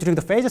 and then during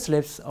the phase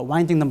slips, a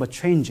winding number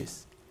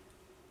changes.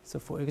 So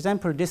for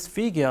example, this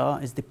figure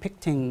is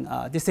depicting,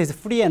 this is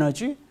free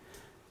energy,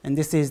 and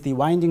this is the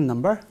winding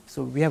number.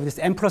 So we have this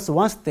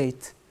n+1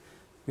 state,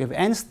 we have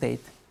n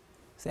state.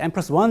 So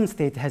n+1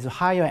 state has a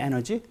higher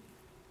energy,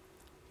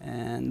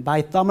 and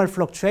by thermal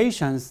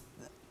fluctuation,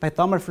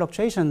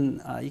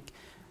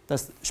 the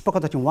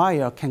superconducting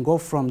wire can go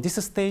from this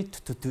state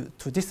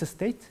to this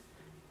state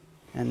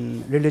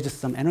and release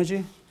some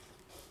energy.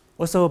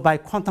 Also, by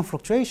quantum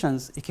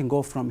fluctuations, it can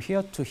go from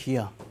here to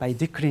here by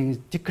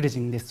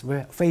decreasing this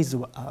phase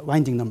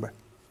winding number.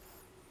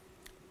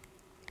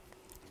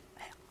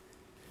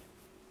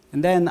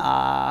 And then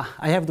I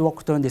have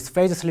worked on this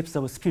phase slips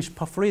of spin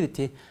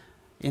superfluidity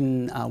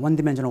in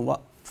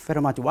one-dimensional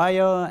ferromagnetic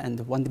wire and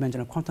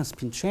one-dimensional quantum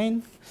spin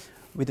chain.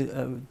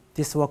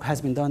 This work has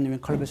been done in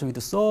collaboration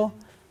with So.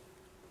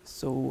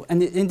 So,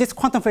 and in this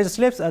quantum phase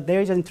slips,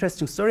 there is an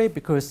interesting story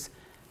because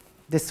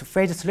this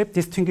phase slip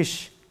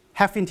distinguish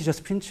half-integer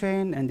spin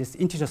chain and this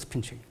integer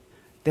spin chain.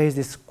 There is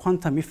this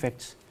quantum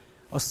effect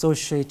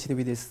associated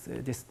with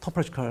this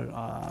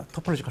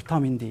topological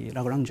term in the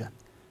Lagrangian.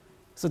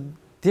 So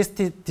this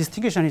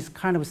distinction is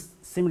kind of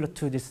similar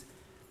to this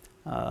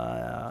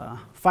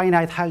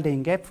finite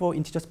Haldane gap for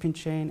integer spin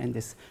chain and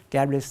this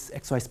gapless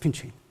XY spin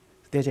chain.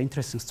 There's an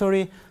interesting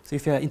story. So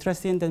if you are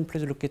interested, then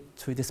please look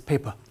into this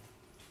paper.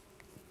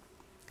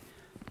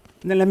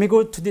 And then let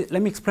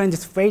me explain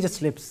this phase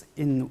slips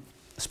in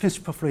spin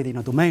superfluid in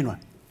a domainer.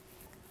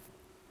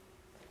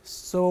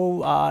 So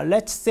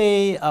let's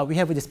say we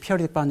have this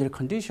periodic boundary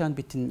condition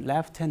between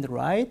left and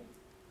right.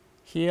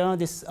 Here,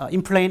 this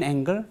in-plane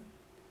angle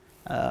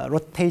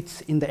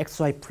rotates in the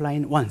XY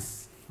plane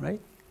once,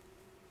 right?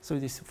 So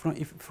this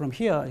from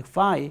here,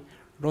 phi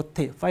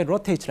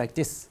rotates like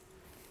this.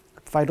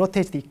 Phi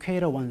rotates the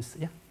equator once.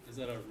 Yeah. Is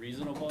that a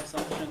reasonable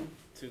assumption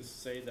to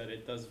say that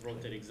it does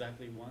rotate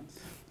exactly once?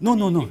 No,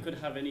 no, no. It could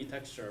have any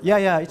texture.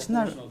 Yeah, it's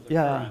not.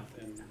 Yeah. Current,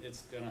 and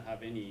it's gonna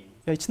have any.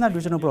 Yeah, it's not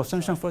reasonable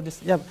assumption for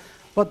this. Yeah,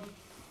 but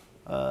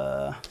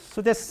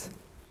so this,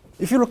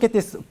 if you look at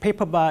this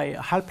paper by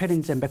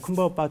Halperins and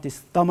Bekumbo about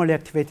this thermally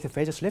activated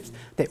phase slips,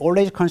 they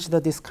already consider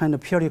this kind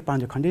of periodic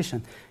boundary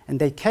condition, and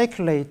they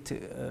calculate,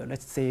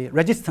 let's say,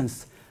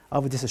 resistance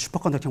of this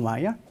superconducting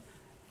wire,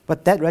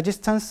 but that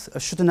resistance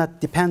should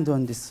not depend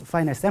on this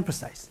finite sample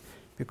size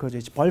because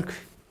it's bulk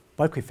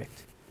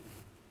effect.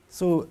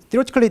 So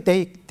theoretically,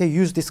 they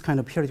use this kind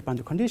of periodic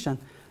boundary condition,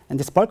 and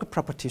this bulk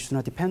property should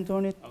not depend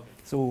on it. Okay.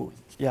 So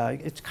yeah,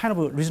 it's kind of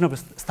a reasonable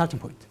starting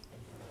point.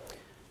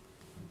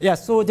 Yeah,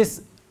 so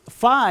this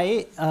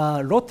phi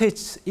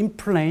rotates in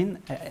plane,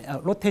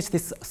 rotates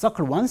this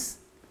circle once.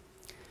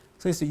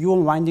 So it's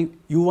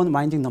U1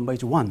 winding number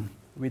is 1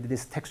 with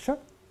this texture.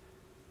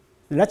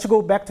 Let's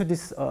go back to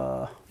this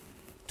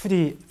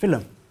 2D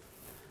film.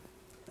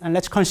 And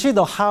let's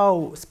consider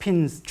how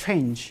spins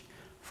change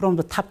from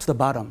the top to the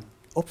bottom.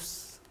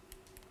 Oops.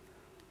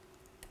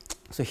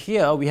 So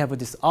here we have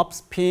this up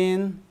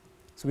spin.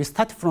 So we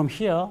start from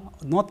here,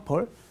 North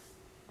Pole.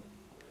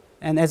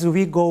 And as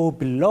we go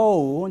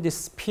below, this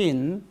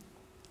spin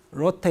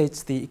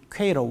rotates the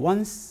equator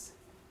once.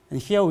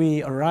 And here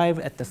we arrive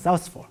at the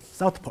South Pole.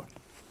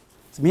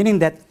 So meaning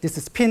that this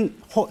spin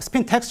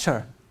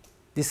texture,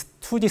 this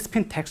 2D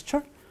spin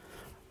texture,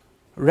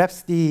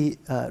 wraps the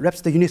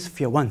unit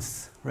sphere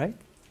once, right?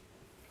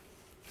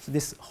 So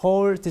this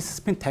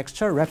spin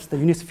texture wraps the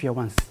unit sphere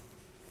once.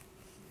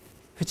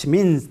 which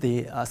means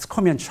the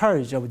Scomian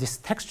charge of this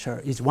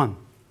texture is 1.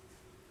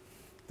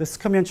 The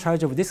Scomian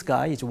charge of this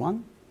guy is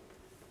 1.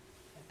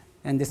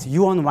 And this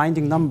U1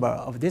 winding number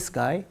of this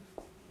guy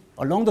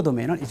along the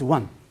domain is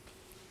 1.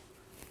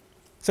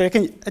 So you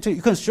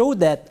can show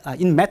that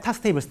in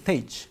metastable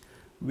stage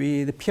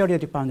with the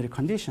periodic boundary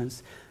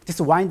conditions, this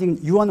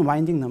U1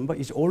 winding number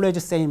is always the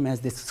same as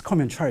this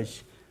Scomian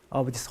charge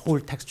of this whole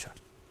texture.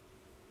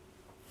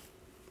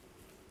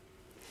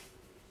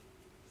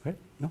 Right?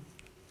 No?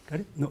 Got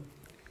it? No?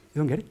 You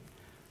don't get it?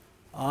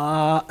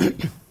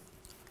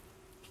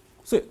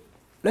 So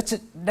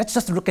let's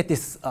just look at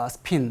this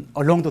spin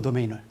along the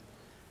domainer.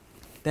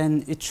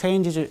 Then it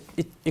changes,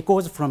 it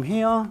goes from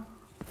here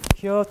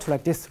to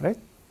like this, right?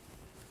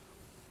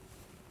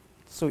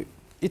 So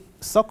it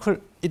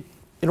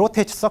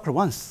rotates circle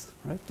once,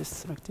 right?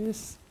 This like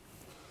this,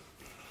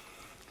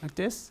 like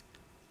this.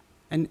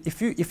 And if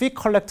we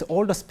collect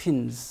all the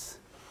spins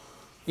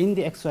in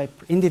the XY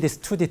in this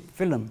 2D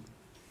film,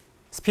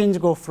 spins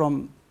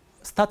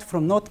start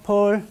from North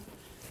Pole,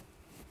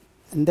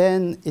 and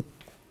then it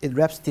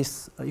wraps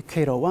this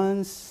equator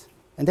once,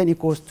 and then it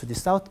goes to the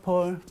South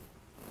Pole.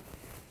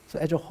 So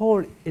as a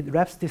whole, it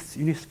wraps this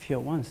unisphere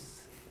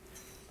once.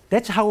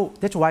 That's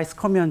why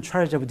Scomian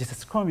charge of this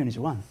Scomian is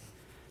 1.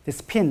 The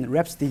spin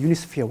wraps the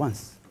unisphere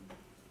once.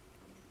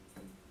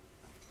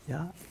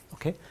 Yeah.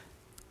 Okay.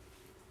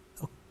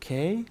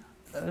 Okay.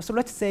 So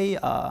let's say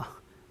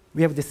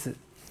we have this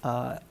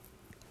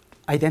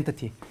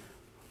identity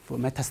for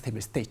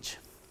metastable stage.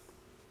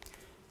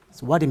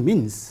 So what it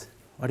means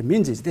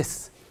is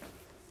this.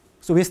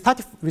 So we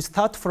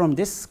start from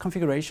this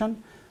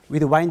configuration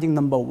with winding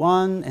number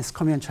 1 and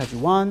Scomian charge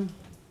 1.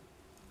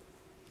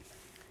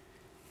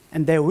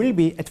 And there will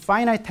be, at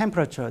finite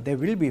temperature, there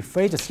will be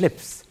phase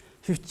slips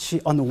which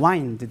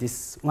unwind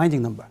this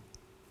winding number.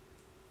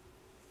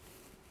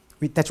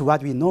 That's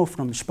what we know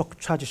from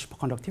charge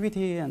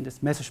superconductivity and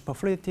this mass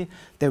superfluidity.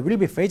 There will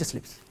be phase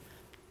slips.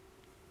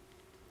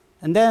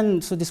 And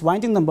then, so this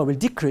winding number will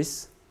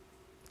decrease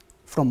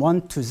from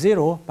 1 to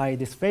 0 by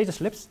these phase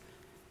slips.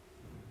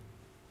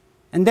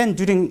 And then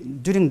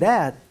during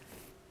that,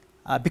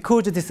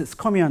 because this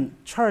Scomian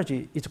charge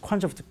is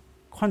conserved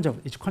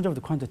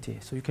quantity,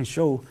 so you can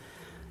show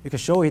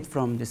it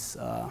from this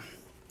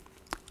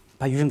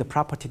by using the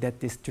property that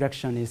this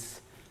direction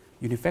is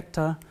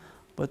univector.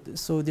 But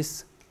so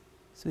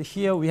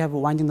here we have a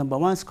winding number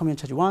 1, Scomian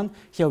charge 1.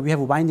 Here we have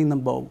a winding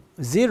number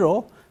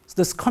 0. So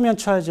the Scomian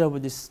charge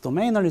of this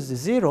domainer is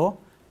 0.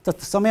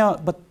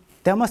 But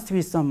there must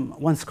be some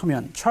 1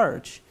 Scomian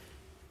charge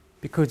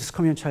because the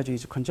Scomian charge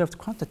is a conserved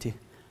quantity.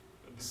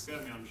 But the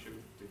Scomian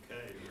should decay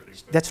really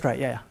quickly. That's right.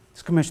 Yeah.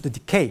 Scomian should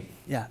decay.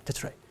 Yeah,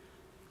 that's right.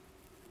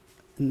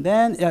 And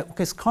then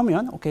okay,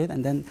 Scomian. Okay,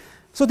 and then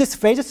so this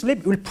phase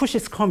slip will push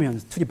its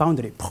Scomians to the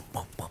boundary,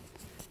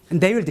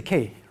 and they will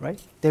decay. Right?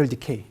 They will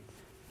decay.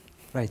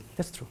 Right,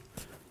 that's true.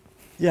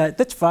 Yeah,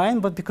 that's fine,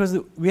 but because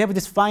we have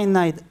this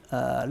finite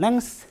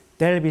length,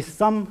 there will be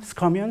some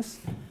Scomians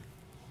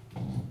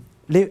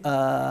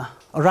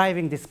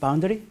arriving this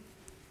boundary.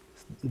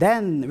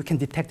 Then we can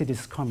detect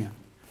this Scomian.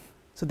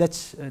 So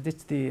that's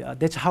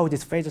how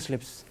these phase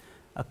slips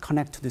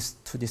connect to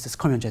these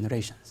Scomian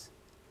generations.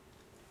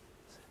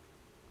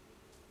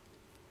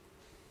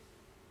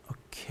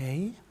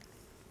 Okay.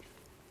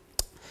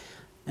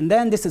 And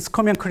then this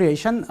Scomian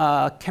creation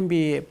can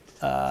be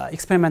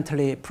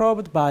experimentally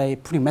probed by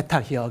putting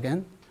metal here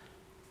again.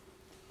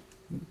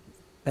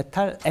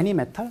 Any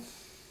metal,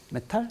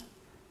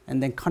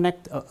 and then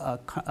connect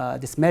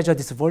measure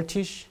this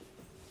voltage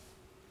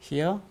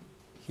here.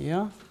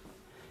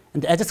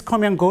 And as this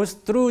Scomian goes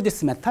through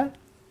this metal,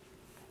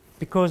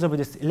 because of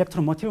this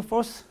electromotive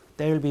force,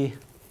 there will be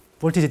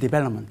voltage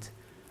development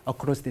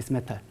across this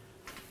metal.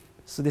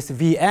 So this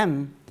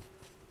Vm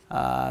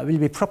will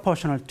be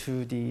proportional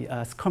to the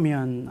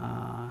Scomian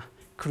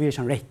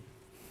creation rate.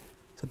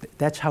 So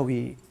that's how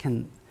we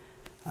can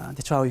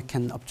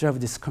observe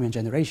this Scomian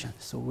generation.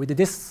 So with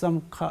this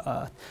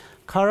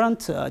current,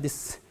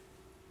 this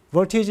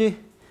voltage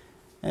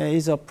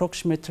is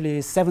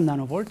approximately 7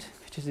 nanovolt,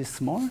 which is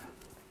small,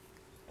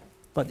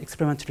 but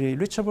experimentally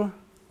reachable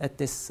at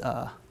this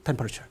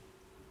temperature.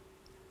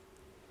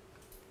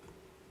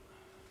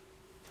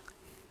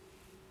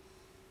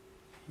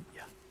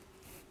 Yeah.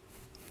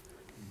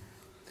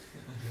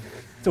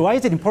 So why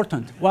is it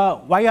important?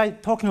 Well, why are I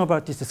talking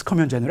about this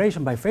Scomian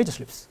generation by phase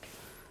slips?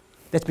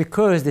 That's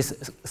because this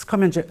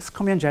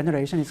Scomian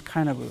generation is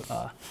kind of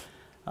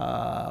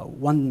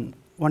one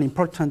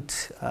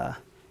important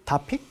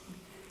topic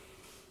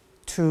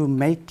to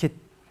make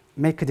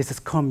this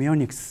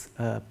Scomionics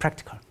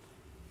practical.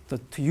 So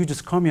to use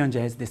Scomians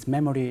as this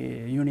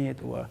memory unit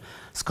or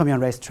Scomian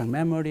racetrack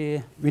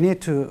memory, you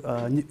need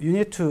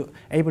to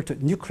able to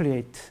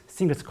nucleate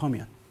single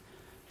Scomian.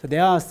 So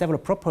there are several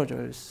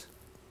proposals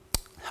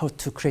how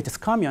to create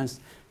Scomians,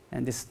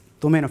 and this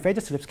domain of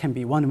phase slips can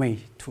be one way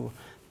to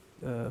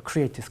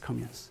create these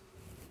Scomians.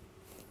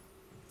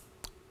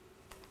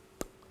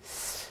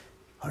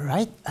 All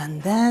right,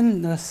 and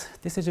then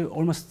this is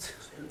almost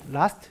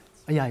last.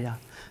 Yeah.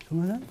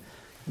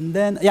 And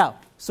then, yeah,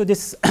 so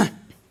this,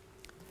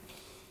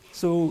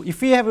 so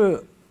if we have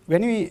a,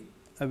 when you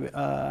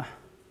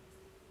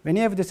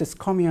have this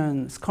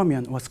scomium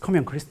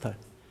crystal,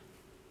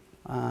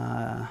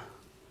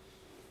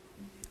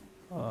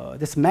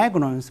 this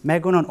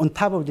magnon on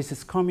top of this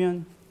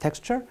scomium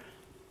texture,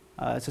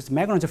 so this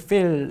magnons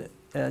feel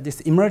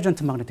this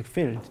emergent magnetic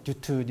field due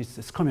to this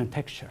scomium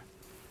texture.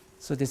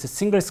 So this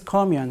single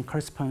scomium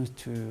corresponds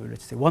to,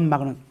 let's say, one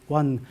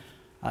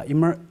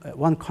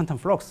quantum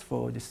flux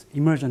for this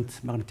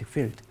emergent magnetic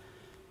field.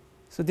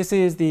 So this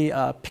is the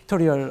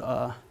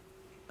pictorial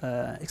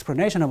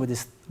explanation of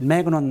this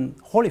magnon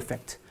Hall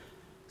effect.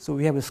 So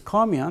we have a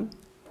scomium,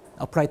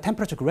 apply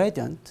temperature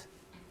gradient,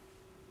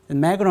 and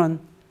magnon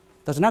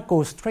does not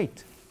go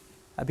straight.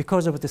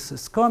 Because of this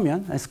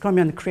scomium, and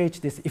scomium creates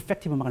this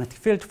effective magnetic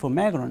field for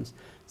magnons.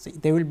 So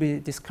there will be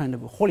this kind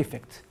of Hall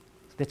effect.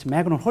 So that's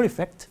magnon Hall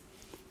effect.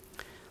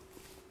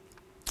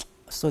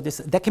 So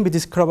that can be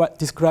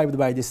described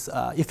by this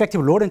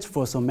effective Lorentz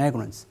force of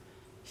magnons.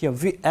 Here,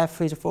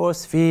 F is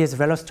force, V is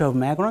velocity of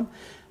magnon,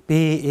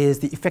 B is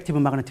the effective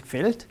magnetic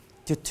field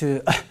due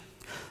to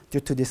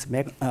this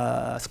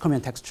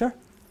scomium texture,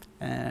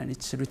 and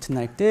it's written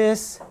like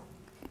this.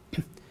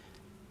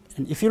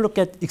 And if you look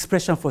at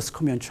expression for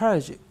scomium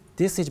charge,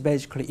 this is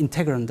basically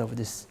integrand of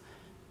this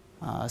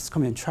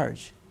scomium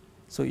charge.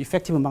 So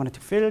effective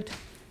magnetic field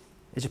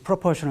is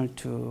proportional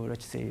to,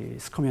 let's say,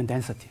 scomium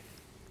density.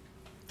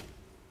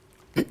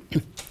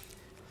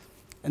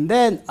 And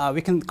then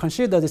we can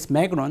consider this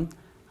magnon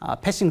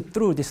passing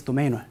through this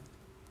domainer.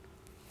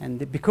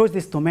 And because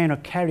this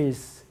domainer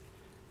carries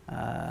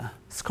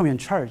scomium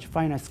charge,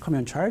 finite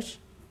scomium charge,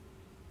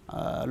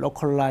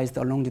 localized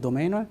along the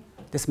domainer,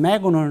 this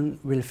magnon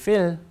will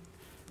fill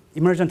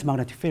emergent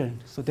magnetic field.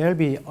 So there will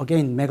be,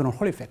 again, magnon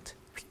Hall effect.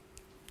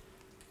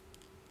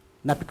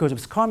 Not because of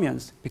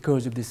scomiums,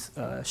 because of this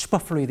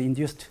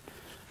superfluid-induced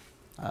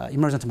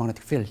emergent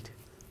magnetic field.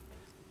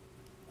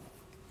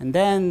 And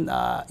then,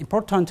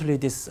 importantly,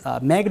 this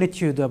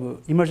magnitude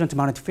of emergent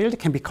magnetic field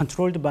can be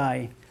controlled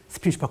by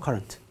spin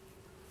supercurrent.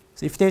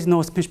 So if there is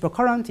no spin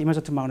supercurrent,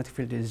 emergent magnetic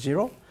field is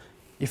 0.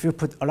 If you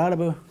put a lot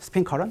of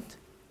spin current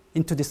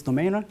into this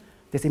domainer,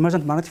 this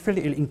emergent magnetic field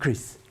will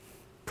increase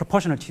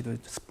proportionally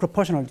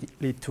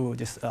to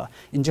this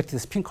injected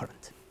spin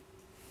current.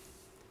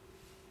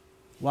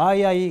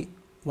 Why are you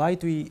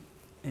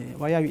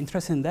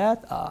interested in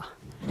that?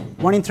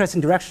 One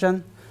interesting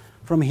direction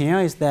from here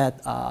is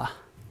that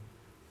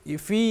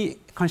if we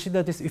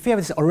consider this, if we have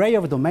this array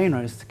of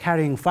domainers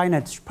carrying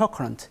finite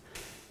supercurrent,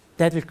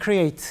 that will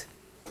create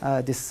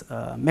this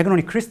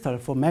magnonic crystal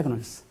for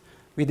magnons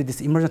with this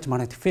emergent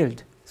magnetic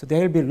field. So there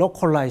will be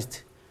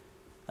localized,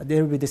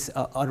 there will be this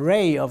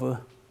array of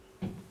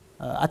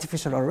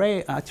artificial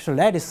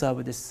lattice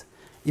of this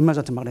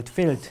emergent magnetic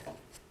field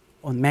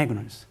on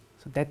magnons.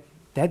 So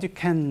that you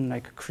can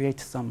like create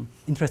some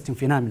interesting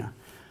phenomena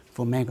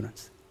for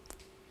magnons.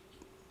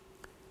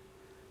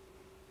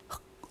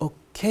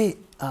 Okay,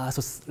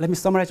 so let me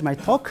summarize my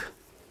talk.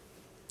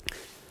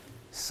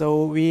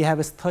 So we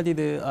have studied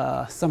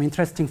some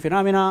interesting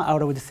phenomena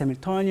out of the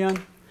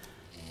Hamiltonian.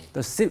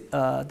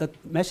 The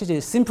message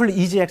is simply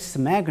easy-axis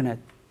magnet,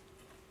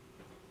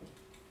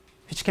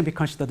 which can be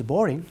considered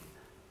boring.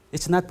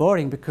 It's not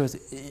boring because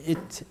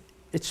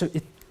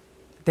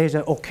there's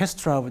an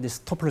orchestra of this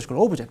topological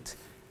object,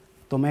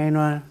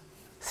 domainer,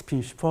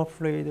 spin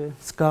superfluid,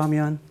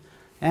 scomium,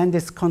 and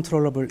this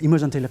controllable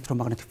emergent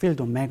electromagnetic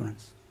field on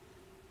magnons.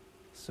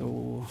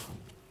 So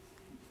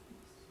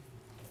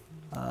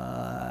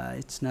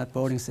it's not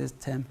boring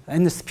system.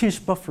 And the spin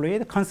superfluid,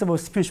 the concept of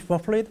spin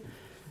superfluid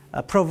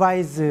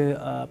provides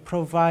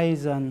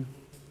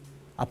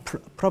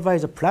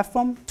a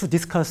platform to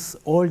discuss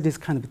all these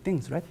kind of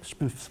things, right?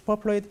 Spin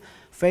superfluid,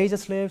 phase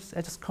slips,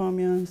 edge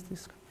scomiums.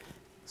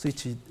 So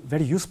it's a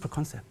very useful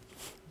concept.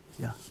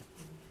 Yeah.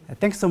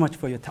 Thanks so much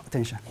for your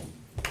attention.